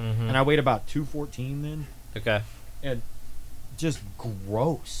yourself. Mm-hmm. And I weighed about 214 then. Okay. And just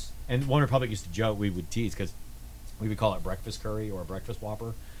gross. And One Republic used to joke, we would tease, because we would call it breakfast curry or a breakfast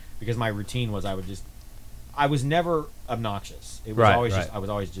Whopper, because my routine was I was never obnoxious. It was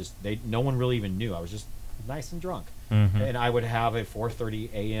always just, no one really even knew. I was just nice and drunk. Mm-hmm. And I would have a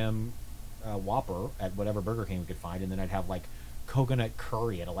 4:30 a.m. Whopper at whatever Burger King we could find, and then I'd have like coconut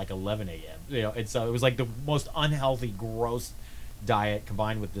curry at like 11 a.m. And so it was like the most unhealthy, gross diet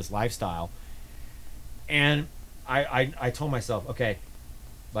combined with this lifestyle. And I told myself, okay,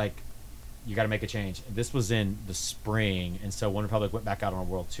 like, you got to make a change. This was in the spring, and so One Republic went back out on a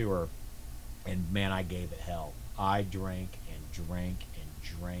world tour, and man, I gave it hell. I drank and drank and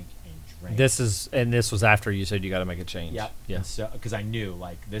drank and drank. This was after you said you got to make a change. Yep. Yeah. And so, because I knew,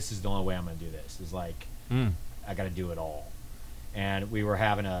 like, this is the only way I'm going to do this. Is like, I got to do it all. And we were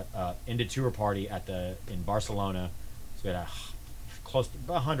having a end of tour party in Barcelona. So we had close to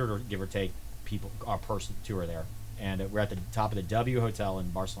 100 or give or take people, our person tour there. And we're at the top of the W Hotel in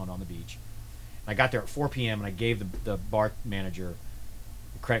Barcelona on the beach. And I got there at 4 p.m. and I gave the bar manager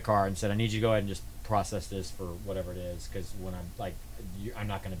a credit card and said, I need you to go ahead and just process this for whatever it is, because when I'm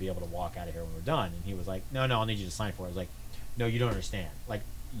not going to be able to walk out of here when we're done. And he was like, no, I'll need you to sign for it. I was like, no, you don't understand. Like,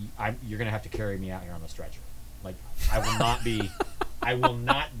 you're going to have to carry me out here on the stretcher. Like, I will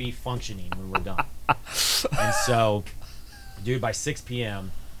not be functioning when we're done. And so, dude, by 6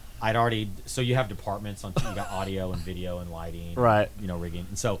 p.m., I'd already, so you have departments you got audio and video and lighting, right? Rigging.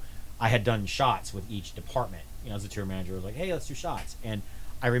 And so I had done shots with each department. As a tour manager, I was like, hey, let's do shots. And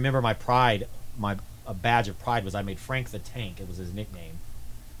I remember my pride, a badge of pride was I made Frank the Tank. It was his nickname.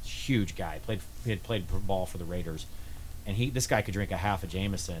 huge guy. He had played ball for the Raiders, and this guy could drink a half a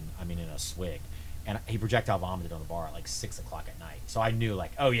Jameson. I mean, in a swig, and he projectile vomited on the bar at like 6 o'clock at night. So I knew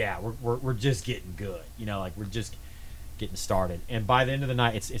like, oh yeah, we're just getting good. You know, like we're just getting started. And by the end of the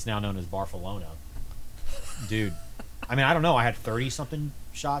night, it's now known as Barcelona. Dude, I mean, I don't know. I had 30-something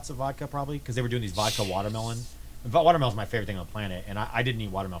shots of vodka probably because they were doing these vodka watermelon. Watermelon's my favorite thing on the planet, and I didn't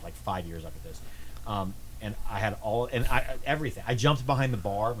eat watermelon for like 5 years after this. And I had everything. I jumped behind the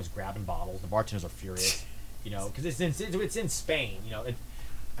bar and was grabbing bottles. The bartenders are furious, you know, because it's in Spain, you know.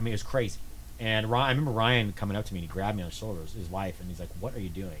 I mean, it was crazy. And I remember Ryan coming up to me and he grabbed me on the shoulders, his wife, and he's like, "What are you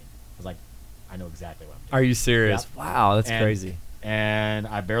doing?" I was like, "I know exactly what I'm doing." Are you serious? Yep. Wow, that's crazy. And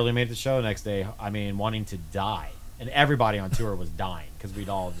I barely made the show the next day. I mean, wanting to die. And everybody on tour was dying because we'd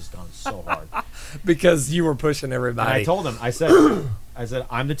all just gone so hard. Because you were pushing everybody. And I told him, I said,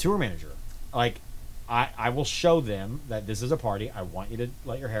 I'm the tour manager. Like, I will show them that this is a party. I want you to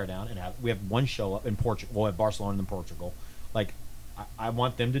let your hair down and we have one show up in Portugal. We'll have Barcelona and Portugal. Like, I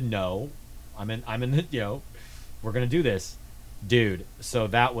want them to know I'm in the, you know, we're gonna do this, dude. So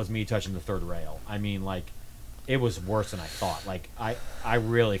that was me touching the third rail. I mean, like, it was worse than I thought. Like, I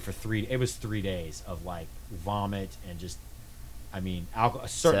really it was 3 days of like vomit and just, I mean,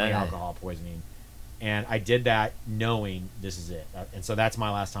 certainly alcohol poisoning. And I did that knowing this is it. And so that's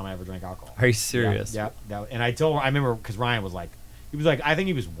my last time I ever drank alcohol. Are you serious? Yeah. And I remember because Ryan was like, I think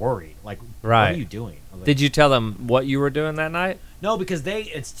he was worried. Like, right. What are you doing? Like, did you tell them what you were doing that night? No, because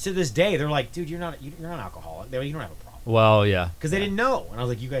it's to this day, they're like, dude, you're not alcoholic. You don't have a problem. Well, yeah. Because they didn't know. And I was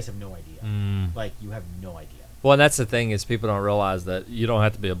like, you guys have no idea. Like, you have no idea. Well, and that's the thing is people don't realize that you don't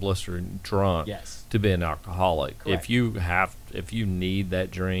have to be a blistering drunk to be an alcoholic. Correct. If you need that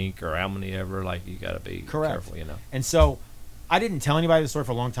drink or how many ever, like, you got to be careful, you know. And so I didn't tell anybody the story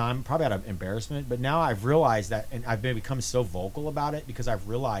for a long time, probably out of embarrassment. But now I've realized that, and I've become so vocal about it because I've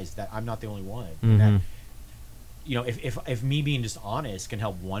realized that I'm not the only one. Mm-hmm. And that, you know, if me being just honest can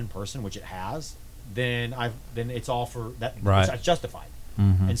help one person, which it has, then it's all for that. Right. It's justified.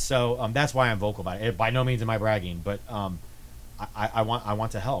 Mm-hmm. And so that's why I'm vocal about it. By no means am I bragging, but I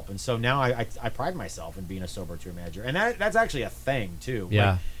want to help. And so now I pride myself in being a sober tour manager, and that's actually a thing too.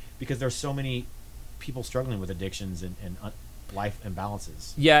 Yeah. Like, because there's so many people struggling with addictions and life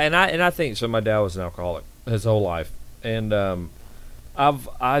imbalances. Yeah, and I think so. My dad was an alcoholic his whole life, and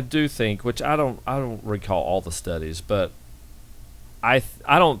I do think, which I don't recall all the studies, but I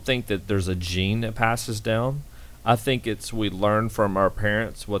don't think that there's a gene that passes down. I think we learn from our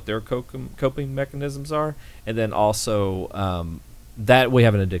parents what their coping mechanisms are, and then also that we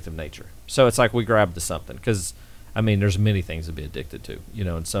have an addictive nature. So it's like we grab to something because, I mean, there's many things to be addicted to, you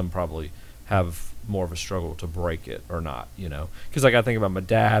know, and some probably have more of a struggle to break it or not, you know. Because like I think about my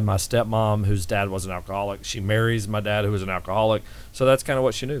dad, my stepmom, whose dad was an alcoholic. She marries my dad, who was an alcoholic. So that's kind of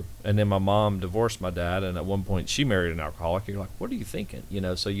what she knew. And then my mom divorced my dad, and at one point she married an alcoholic. And you're like, what are you thinking? You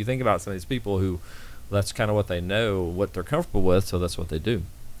know, so you think about some of these people who that's kind of what they know, what they're comfortable with, so that's what they do.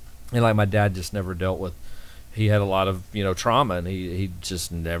 And like my dad just never dealt with, he had a lot of, you know, trauma, and he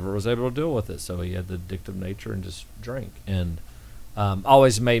just never was able to deal with it. So he had the addictive nature and just drank. And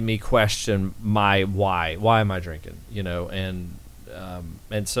always made me question my why. Why am I drinking? You know, and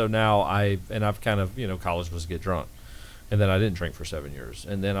so now I've kind of, you know, college was to get drunk. And then I didn't drink for 7 years.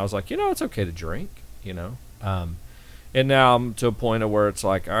 And then I was like, you know, it's okay to drink, you know. And now I'm to a point of where it's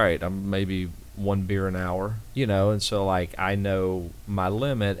like, all right, I'm maybe 1 beer an hour, you know, and so like I know my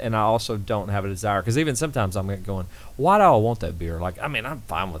limit, and I also don't have a desire, because even sometimes I'm going, why do I want that beer? Like, I mean, I'm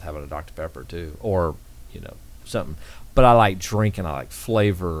fine with having a Dr. Pepper too, or, you know, something, but I like drinking, I like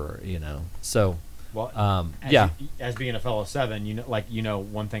flavor, you know, so as being a fellow 7, you know, like, you know,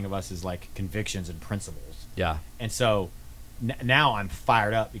 one thing of us is like convictions and principles, and so now I'm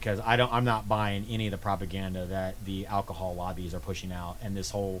fired up because I'm not buying any of the propaganda that the alcohol lobbies are pushing out, and this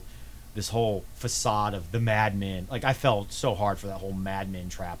whole facade of the Mad Men. Like, I felt so hard for that whole Mad Men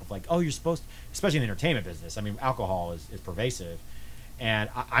trap of like, oh, you're supposed to, especially in the entertainment business. I mean, alcohol is pervasive, and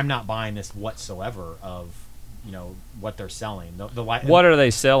I'm not buying this whatsoever of, you know, what they're selling. What are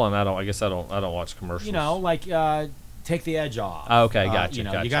they selling? I guess I don't watch commercials. You know, like take the edge off. Oh, okay, gotcha. You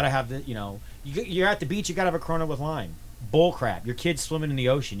know, gotcha. you got to have the, you know, you're at the beach, you got to have a Corona with lime. Bull crap. Your kid's swimming in the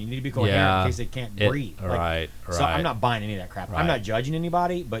ocean. You need to be coherent in case they can't breathe. Right. So I'm not buying any of that crap. Right. I'm not judging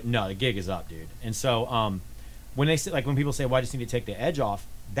anybody, but no, the gig is up, dude. And so when they say, like, when people say, well, I just need to take the edge off,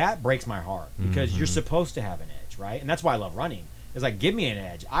 that breaks my heart, because you're supposed to have an edge, right? And that's why I love running. It's like, give me an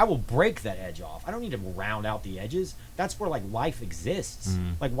edge. I will break that edge off. I don't need to round out the edges. That's where, like, life exists.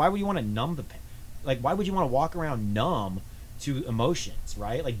 Like, why would you want to numb the pain? Like, why would you want to walk around numb to emotions,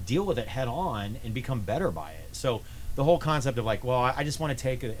 right? Like, deal with it head on and become better by it. So the whole concept of like, well, I just want to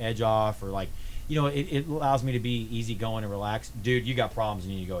take the edge off, or like, it allows me to be easygoing and relaxed. Dude, you got problems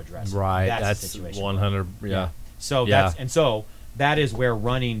and you need to go address them. Right. That's the That's situation. 100. Yeah. So Yeah. so that is where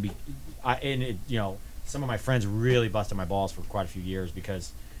running, some of my friends really busted my balls for quite a few years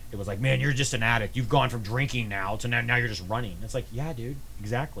because it was like, man, you're just an addict. You've gone from drinking now to now you're just running. It's like, yeah, dude,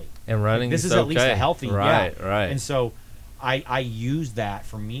 exactly. And running. This is okay. at least a healthy, Right. yeah. Right. And so I use that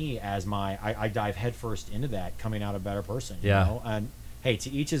for me as I dive headfirst into that, coming out a better person. Yeah. You know? And hey, to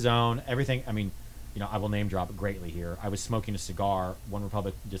each his own. Everything. I mean, I will name drop it greatly here. I was smoking a cigar. One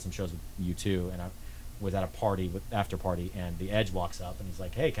Republic did some shows with U2, and I was at a party after party, and the Edge walks up and he's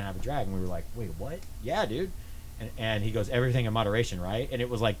like, "Hey, can I have a drag?" And we were like, "Wait, what?" "Yeah, dude." And he goes, "Everything in moderation, right?" And it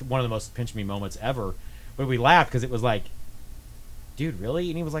was like one of the most pinch me moments ever. But we laughed because it was like, dude, really?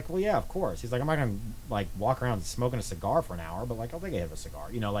 And he was like, well, yeah, of course. He's like, I'm not gonna like walk around smoking a cigar for an hour, but like I'll take a hit of a cigar,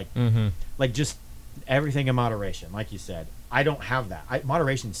 like just everything in moderation, like you said. I don't have that.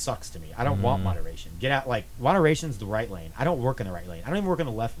 Moderation sucks to me. I don't want moderation. Get out, like moderation's the right lane. I don't work in the right lane. I don't even work in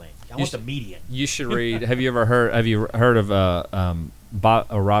the left lane. I want the median. You should read. Have you heard of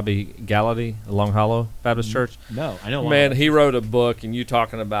Robbie Gallaty, Long Hollow Baptist Church? No, I know. Man, he wrote a book, and you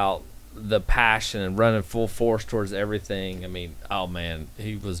talking about the passion and running full force towards everything. I mean, oh man,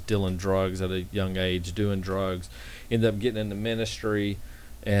 he was dealing drugs at a young age, doing drugs, ended up getting into ministry,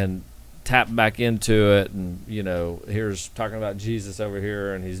 and tapped back into it. And here's talking about Jesus over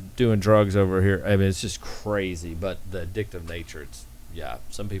here, and he's doing drugs over here. I mean, it's just crazy. But the addictive nature,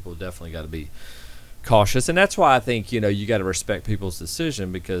 some people definitely got to be cautious, and that's why I think you got to respect people's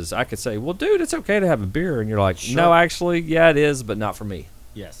decision, because I could say, well, dude, it's okay to have a beer, and you're like, Sure. no, actually, yeah, it is, but not for me.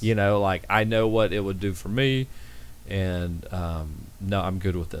 Yes. Like I know what it would do for me, and no, I'm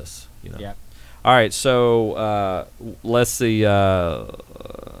good with this. Yeah. All right, so let's see.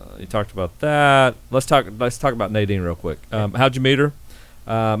 You talked about that. Let's talk about Nadine real quick. How'd you meet her?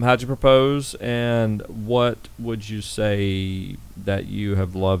 How'd you propose? And what would you say that you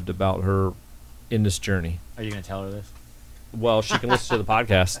have loved about her in this journey? Are you gonna tell her this? Well, she can listen to the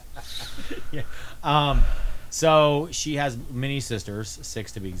podcast. Yeah. So she has many sisters,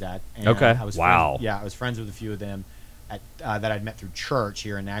 6 to be exact. And Okay. I was Wow. I was friends with a few of them that I'd met through church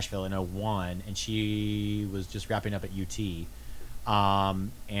here in Nashville in 2001, and she was just wrapping up at UT.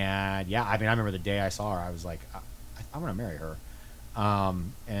 And yeah, I mean, I remember the day I saw her, I was like, I want to marry her.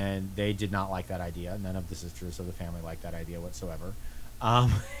 And they did not like that idea. None of the sisters of the family liked that idea whatsoever.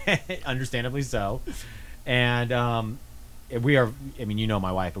 Understandably so. And we are, I mean,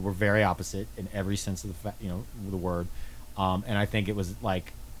 my wife, but we're very opposite in every sense of the word. And I think it was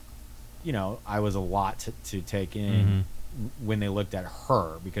like, I was a lot to take in when they looked at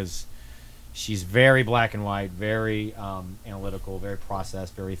her, because she's very black and white, very analytical, very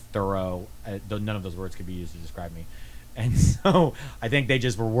processed, very thorough. None of those words could be used to describe me. And so I think they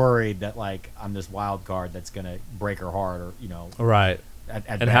just were worried that like I'm this wild card that's gonna break her heart, or Right. At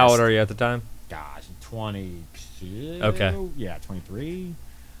And best. how old are you at the time? Gosh, 22. Okay. Yeah, 23.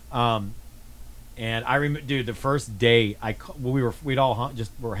 And I remember, dude, the first day we'd all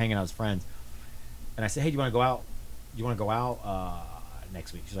were hanging out as friends, and I said, hey, do you want to go out?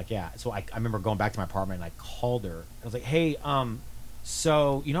 Next week? She's like, yeah. So I remember going back to my apartment and I called her. I was like, hey,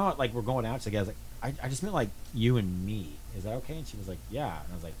 so like we're going out together. I was like, I just meant like you and me. Is that okay? And she was like, yeah.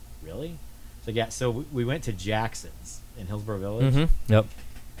 And I was like, really? So yeah. So we went to Jackson's in Hillsborough Village. Mm-hmm. Yep.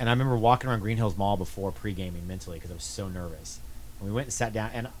 And I remember walking around Green Hills Mall before pre-gaming mentally because I was so nervous. And we went and sat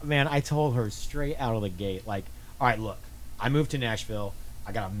down, and man, I told her straight out of the gate, like, all right, look, I moved to Nashville.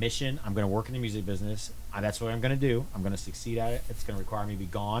 I got a mission. I'm going to work in the music business. That's what I'm going to do. I'm going to succeed at it. It's going to require me to be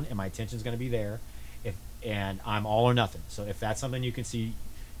gone, and my attention's going to be there. And I'm all or nothing. So if that's something you can see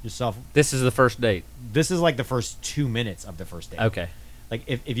yourself, This is the first date. this is like the first 2 minutes of the first date. Okay. Like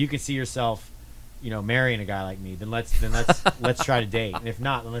if you can see yourself, marrying a guy like me, then let's let's try to date. And if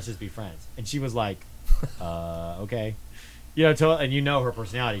not, then let's just be friends. And she was like, okay. And her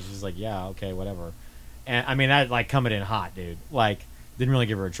personality. She's like, yeah, okay, whatever. And I mean, that like coming in hot, dude. Like, didn't really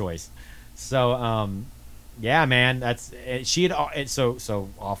give her a choice. So, yeah, man, that's it. She had so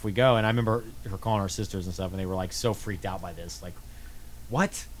off we go. And I remember her calling her sisters and stuff, and they were like so freaked out by this, like,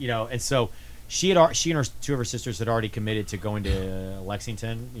 what, And so she and her 2 of her sisters had already committed to going to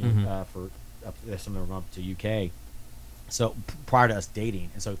Lexington, for some of them up to UK. So prior to us dating,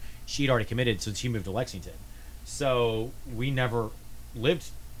 and so she'd already committed, so she moved to Lexington. So we never lived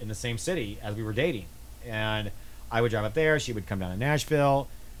in the same city as we were dating, and I would drive up there. She would come down to Nashville.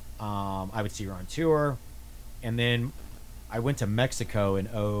 I would see her on tour, and then I went to Mexico in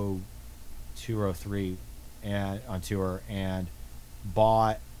 2002 or 2003 and on tour, and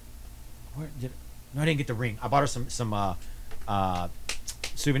bought No, I didn't get the ring. I bought her some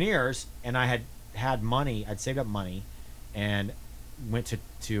souvenirs, and I had money. I'd saved up money, and went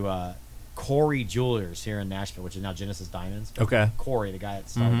to Corey Jewelers here in Nashville, which is now Genesis Diamonds. Okay. Corey, the guy that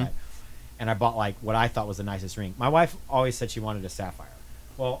started that. And I bought like what I thought was the nicest ring. My wife always said she wanted a sapphire.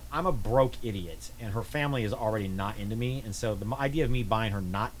 Well, I'm a broke idiot, and her family is already not into me, and so the idea of me buying her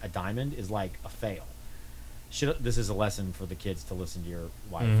not a diamond is like a fail. This is a lesson for the kids to listen to your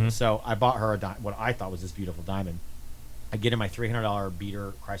wife. So I bought her what I thought was this beautiful diamond. I get in my $300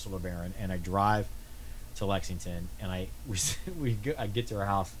 beater Chrysler LeBaron, and I drive to Lexington, and I get to her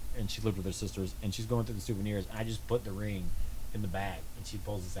house, and she lived with her sisters, and she's going through the souvenirs, and I just put the ring in the bag, and she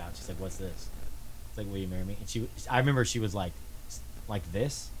pulls this out. She's like, "What's this?" It's like, "Will you marry me?" And I remember she was like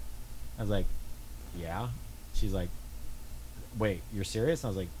this. I was like, "Yeah." She's like, "Wait, you're serious?" And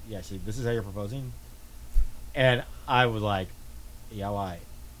I was like, "Yeah." She's like, "This is how you're proposing?" And I was like, "Yeah, why?"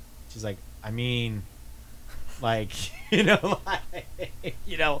 She's like, "I mean, like, you know."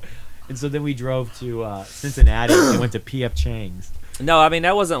 And so then we drove to Cincinnati and went to P.F. Chang's. No, I mean,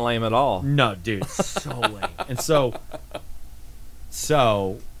 that wasn't lame at all. No, dude, so lame. And so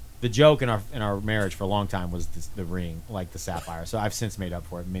the joke in our marriage for a long time was the ring, like the sapphire. So I've since made up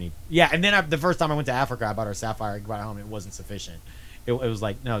for it Yeah, and then the first time I went to Africa, I bought her a sapphire. I brought it home, and it wasn't sufficient. It was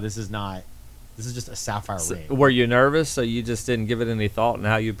like, no, this is just a sapphire ring. Were you nervous, so you just didn't give it any thought in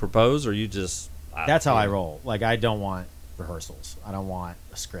how you propose, or you just... That's how I roll. Like, I don't want rehearsals. I don't want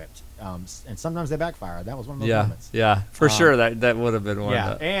a script. And sometimes they backfire. That was one of those moments. Yeah, for sure. That would have been one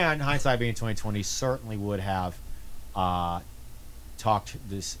Yeah, of the... and hindsight being 2020, certainly would have talked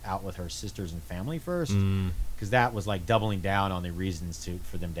this out with her sisters and family first, because that was like doubling down on the reasons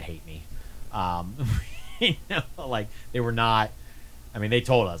for them to hate me. Like they were not. I mean, they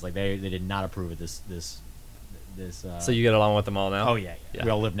told us like they did not approve of this. So you get along with them all now? Oh yeah.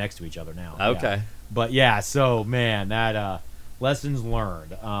 We all live next to each other now. Okay. Yeah. But yeah, so man, that lessons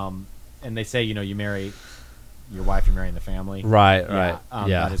learned. And they say you marry your wife, you're marrying the family. Right. Yeah, Right.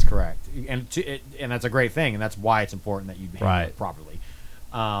 Yeah. That is correct, and that's a great thing, and that's why it's important that you handle it properly.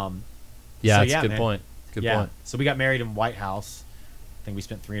 It's a good point. Good point. So we got married in White House. I think we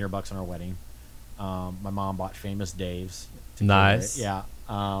spent $300 on our wedding. My mom bought Famous Dave's. Nice. Yeah.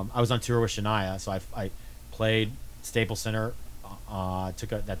 I was on tour with Shania, so I played Staples Center. At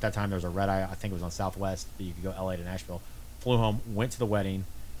that time there was a red eye. I think it was on Southwest that you could go LA to Nashville. Flew home, went to the wedding,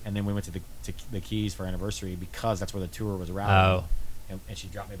 and then we went to the Keys for anniversary because that's where the tour was routed. Oh. And she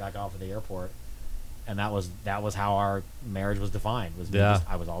dropped me back off at the airport. And that was how our marriage was defined.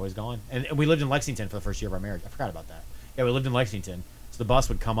 I was always gone, and we lived in Lexington for the first year of our marriage. I forgot about that. Yeah, we lived in Lexington, so the bus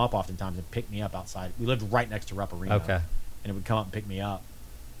would come up oftentimes and pick me up outside. We lived right next to Rupp Arena, Okay. and it would come up and pick me up,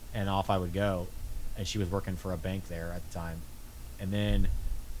 and off I would go. And she was working for a bank there at the time, and then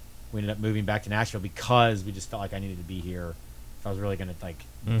we ended up moving back to Nashville because we just felt like I needed to be here if I was really going to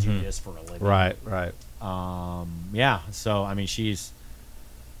do this for a living. Right. Yeah. So I mean, she's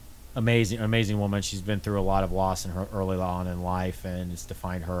amazing woman. She's been through a lot of loss in her early on in life, and it's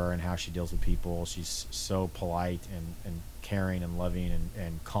defined her and how she deals with people. She's so polite and caring and loving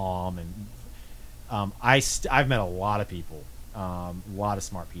and calm. And I've met a lot of people, a lot of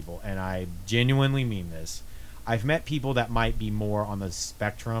smart people, and I genuinely mean this. I've met people that might be more on the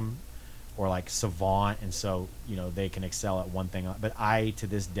spectrum or like savant, and so they can excel at one thing, but I to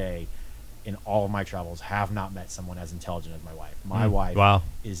this day in all of my travels have not met someone as intelligent as my wife. My wife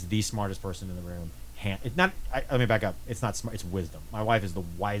is the smartest person in the room. Let me back up. It's not smart. It's wisdom. My wife is the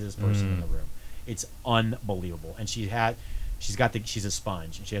wisest person in the room. It's unbelievable. And she's a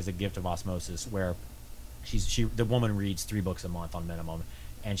sponge, and she has a gift of osmosis where the woman reads 3 books a month on minimum,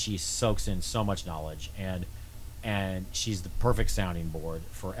 and she soaks in so much knowledge, and she's the perfect sounding board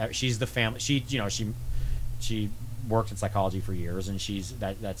she's the family. She worked in psychology for years, and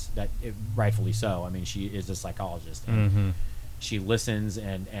rightfully so. I mean, she is a psychologist, and she listens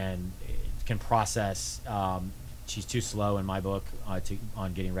and can process. She's too slow in my book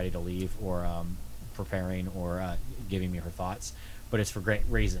on getting ready to leave or preparing or giving me her thoughts, but it's for great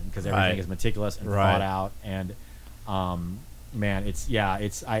reason because everything is meticulous and thought out. And man, we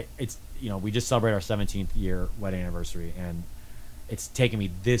just celebrated our 17th year wedding anniversary, and it's taken me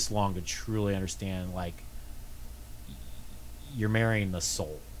this long to truly understand like you're marrying the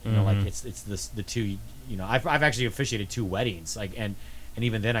soul. Like it's the two. I've actually officiated 2 weddings, like and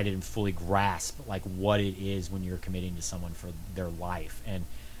even then I didn't fully grasp like what it is when you're committing to someone for their life. And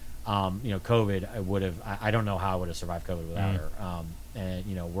COVID, I don't know how I would have survived COVID without her.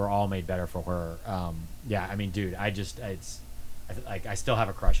 And we're all made better for her. Yeah, I mean, dude, I still have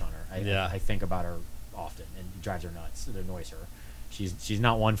a crush on her. I think about her often, and it drives her nuts. It annoys her. She's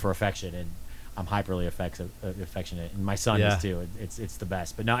not one for affection, and I'm hyperly affectionate, and my son Yeah. is too. It's the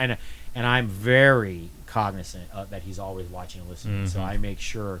best. But no, and I'm very cognizant that he's always watching and listening. So I make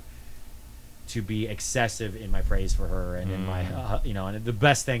sure to be excessive in my praise for her, and in my and the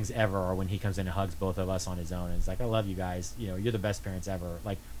best things ever are when he comes in and hugs both of us on his own, and it's like, I love you guys. You're the best parents ever.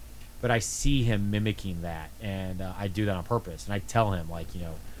 Like, but I see him mimicking that, and I do that on purpose, and I tell him, like,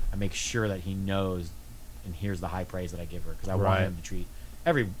 I make sure that he knows and hears the high praise that I give her, because I want him to treat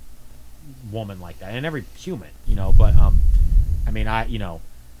every woman like that, and every human, but I mean,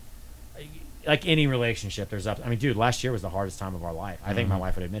 like any relationship, there's ups. I mean, dude, last year was the hardest time of our life. I think my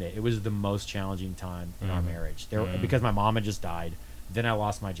wife would admit it. It was the most challenging time in our marriage. Because my mom had just died. Then I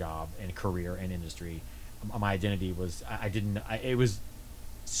lost my job and career and industry. My identity was, it was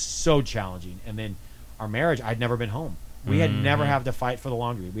so challenging. And then our marriage, I'd never been home. We had never had to fight for the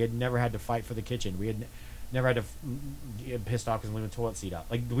laundry. We had never had to fight for the kitchen. We had never had to get pissed off because we leave the toilet seat up.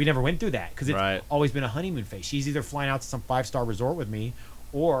 Like, we never went through that because it's always been a honeymoon phase. She's either flying out to some 5-star resort with me,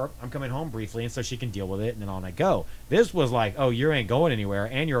 or I'm coming home briefly, and so she can deal with it, and then on I go. This was like, oh, you ain't going anywhere,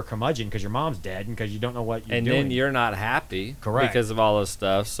 and you're a curmudgeon because your mom's dead, and because you don't know what you're doing. And then you're not happy, correct, because of all this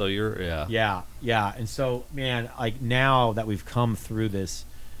stuff. So you're, yeah. And so, man, like, now that we've come through this,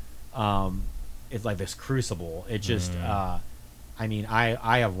 it's like this crucible. It just, I mean,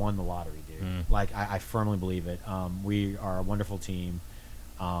 I have won the lottery, dude. Like, I firmly believe it. We are a wonderful team.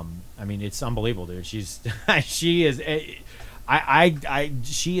 I mean, it's unbelievable, dude. She is.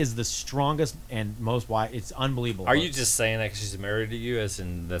 She is the strongest and most wise. It's unbelievable. Are you just saying that because she's married to you, as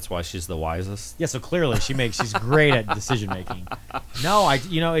in that's why she's the wisest? Yeah. So clearly she's great at decision making. No,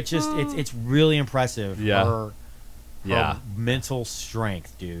 it's really impressive. Yeah. Her mental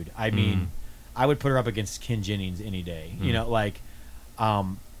strength, dude. I mean, I would put her up against Ken Jennings any day.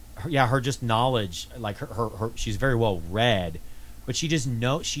 Her just knowledge, like her she's very well read, but she just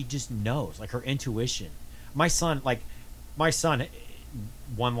knows, like, her intuition. My son,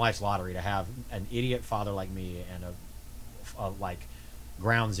 won life's lottery to have an idiot father like me, and a like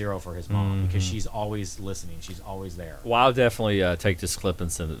ground zero for his mom, because she's always listening. She's always there. Well, I'll definitely take this clip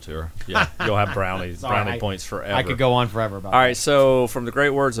and send it to her. Yeah, you'll have brownie points forever. I could go on forever about All right, that. so from the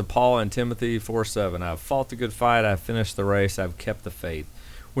great words of Paul and Timothy 4:7, I've fought the good fight, I've finished the race, I've kept the faith.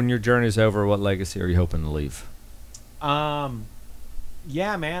 When your journey's over, what legacy are you hoping to leave?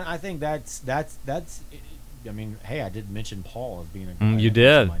 Yeah, man, I think that's. I mean, hey, I did mention Paul as being a. You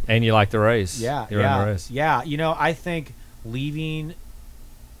did, and you like the race. Yeah, You're in the race. Yeah. I think leaving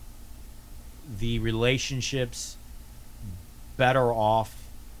the relationships better off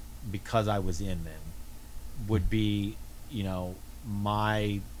because I was in them would be,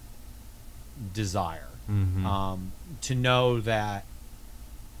 my desire. To know that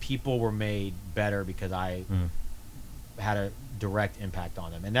people were made better because I had a direct impact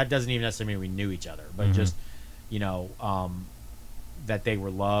on them, and that doesn't even necessarily mean we knew each other, but just that they were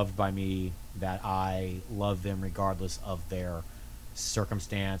loved by me, that I loved them regardless of their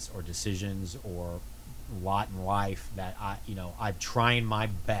circumstance or decisions or lot in life, that I'm trying my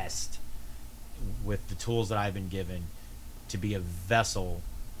best with the tools that I've been given to be a vessel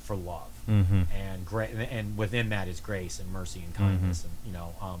for love. And within that is grace and mercy and kindness, and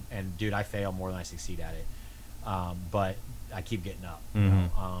and dude, I fail more than I succeed at it, but I keep getting up.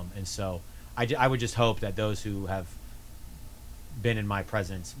 And so I would just hope that those who have been in my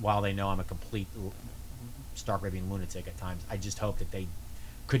presence, while they know I'm a complete stark raving lunatic at times, I just hope that they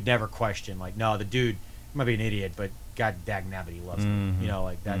could never question, like, no, the dude might be an idiot, but God dag nabbit, he loves me.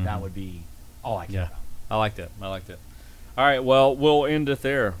 Like that. That would be all I care about. I like that. All right, well, we'll end it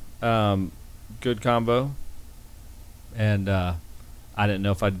there. Good combo, and I didn't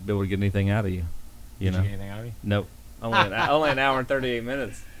know if I'd be able to get anything out of you. Did you get anything out of me? Nope. Only an hour and 38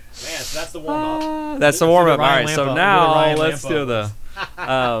 minutes. Man, so that's the warm up. That's the warm up. All right, so now let's Lampo. do the.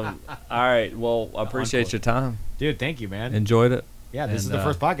 All right. Well, I appreciate your time. Dude, thank you, man. Enjoyed it. Yeah, this is the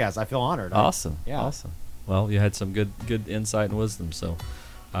first podcast. I feel honored. Awesome. Yeah. Awesome. Well, you had some good insight and wisdom, so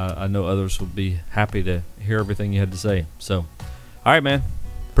I know others would be happy to hear everything you had to say. So, all right, man.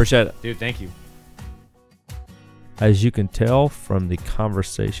 Appreciate it. Dude, thank you. As you can tell from the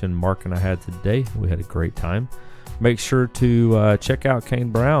conversation Mark and I had today, we had a great time. Make sure to check out Kane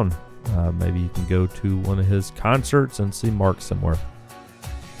Brown. Maybe you can go to one of his concerts and see Mark somewhere.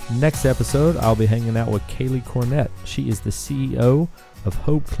 Next episode, I'll be hanging out with Kaylee Cornett. She is the CEO of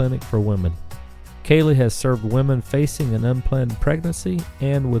Hope Clinic for Women. Kaylee has served women facing an unplanned pregnancy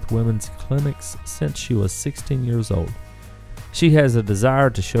and with women's clinics since she was 16 years old. She has a desire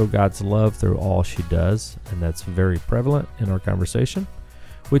to show God's love through all she does, and that's very prevalent in our conversation.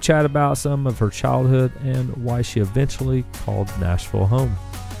 We chat about some of her childhood and why she eventually called Nashville home.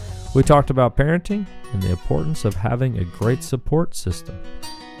 We talked about parenting and the importance of having a great support system,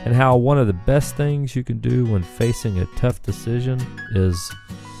 and how one of the best things you can do when facing a tough decision is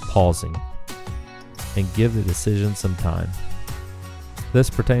pausing and give the decision some time. This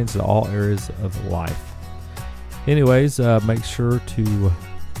pertains to all areas of life. Anyways, make sure to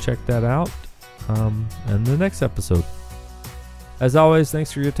check that out in the next episode. As always,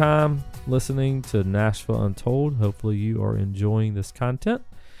 thanks for your time listening to Nashville Untold. Hopefully you are enjoying this content.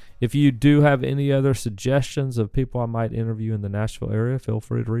 If you do have any other suggestions of people I might interview in the Nashville area, feel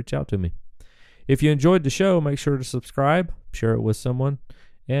free to reach out to me. If you enjoyed the show, make sure to subscribe, share it with someone,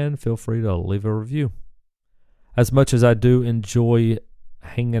 and feel free to leave a review. As much as I do enjoy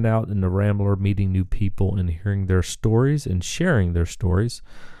hanging out in the Rambler, meeting new people and hearing their stories and sharing their stories,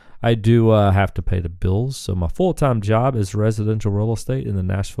 I do have to pay the bills. So my full-time job is residential real estate in the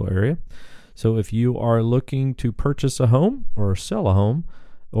Nashville area. So if you are looking to purchase a home or sell a home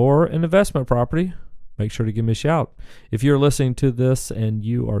or an investment property, make sure to give me a shout. If you're listening to this and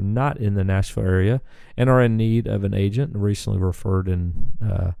you are not in the Nashville area and are in need of an agent, recently referred in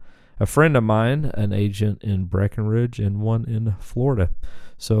a friend of mine, an agent in Breckenridge and one in Florida.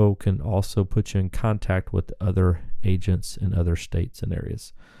 So can also put you in contact with other agents in other states and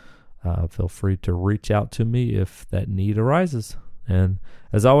areas. Feel free to reach out to me if that need arises. And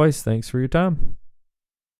as always, thanks for your time.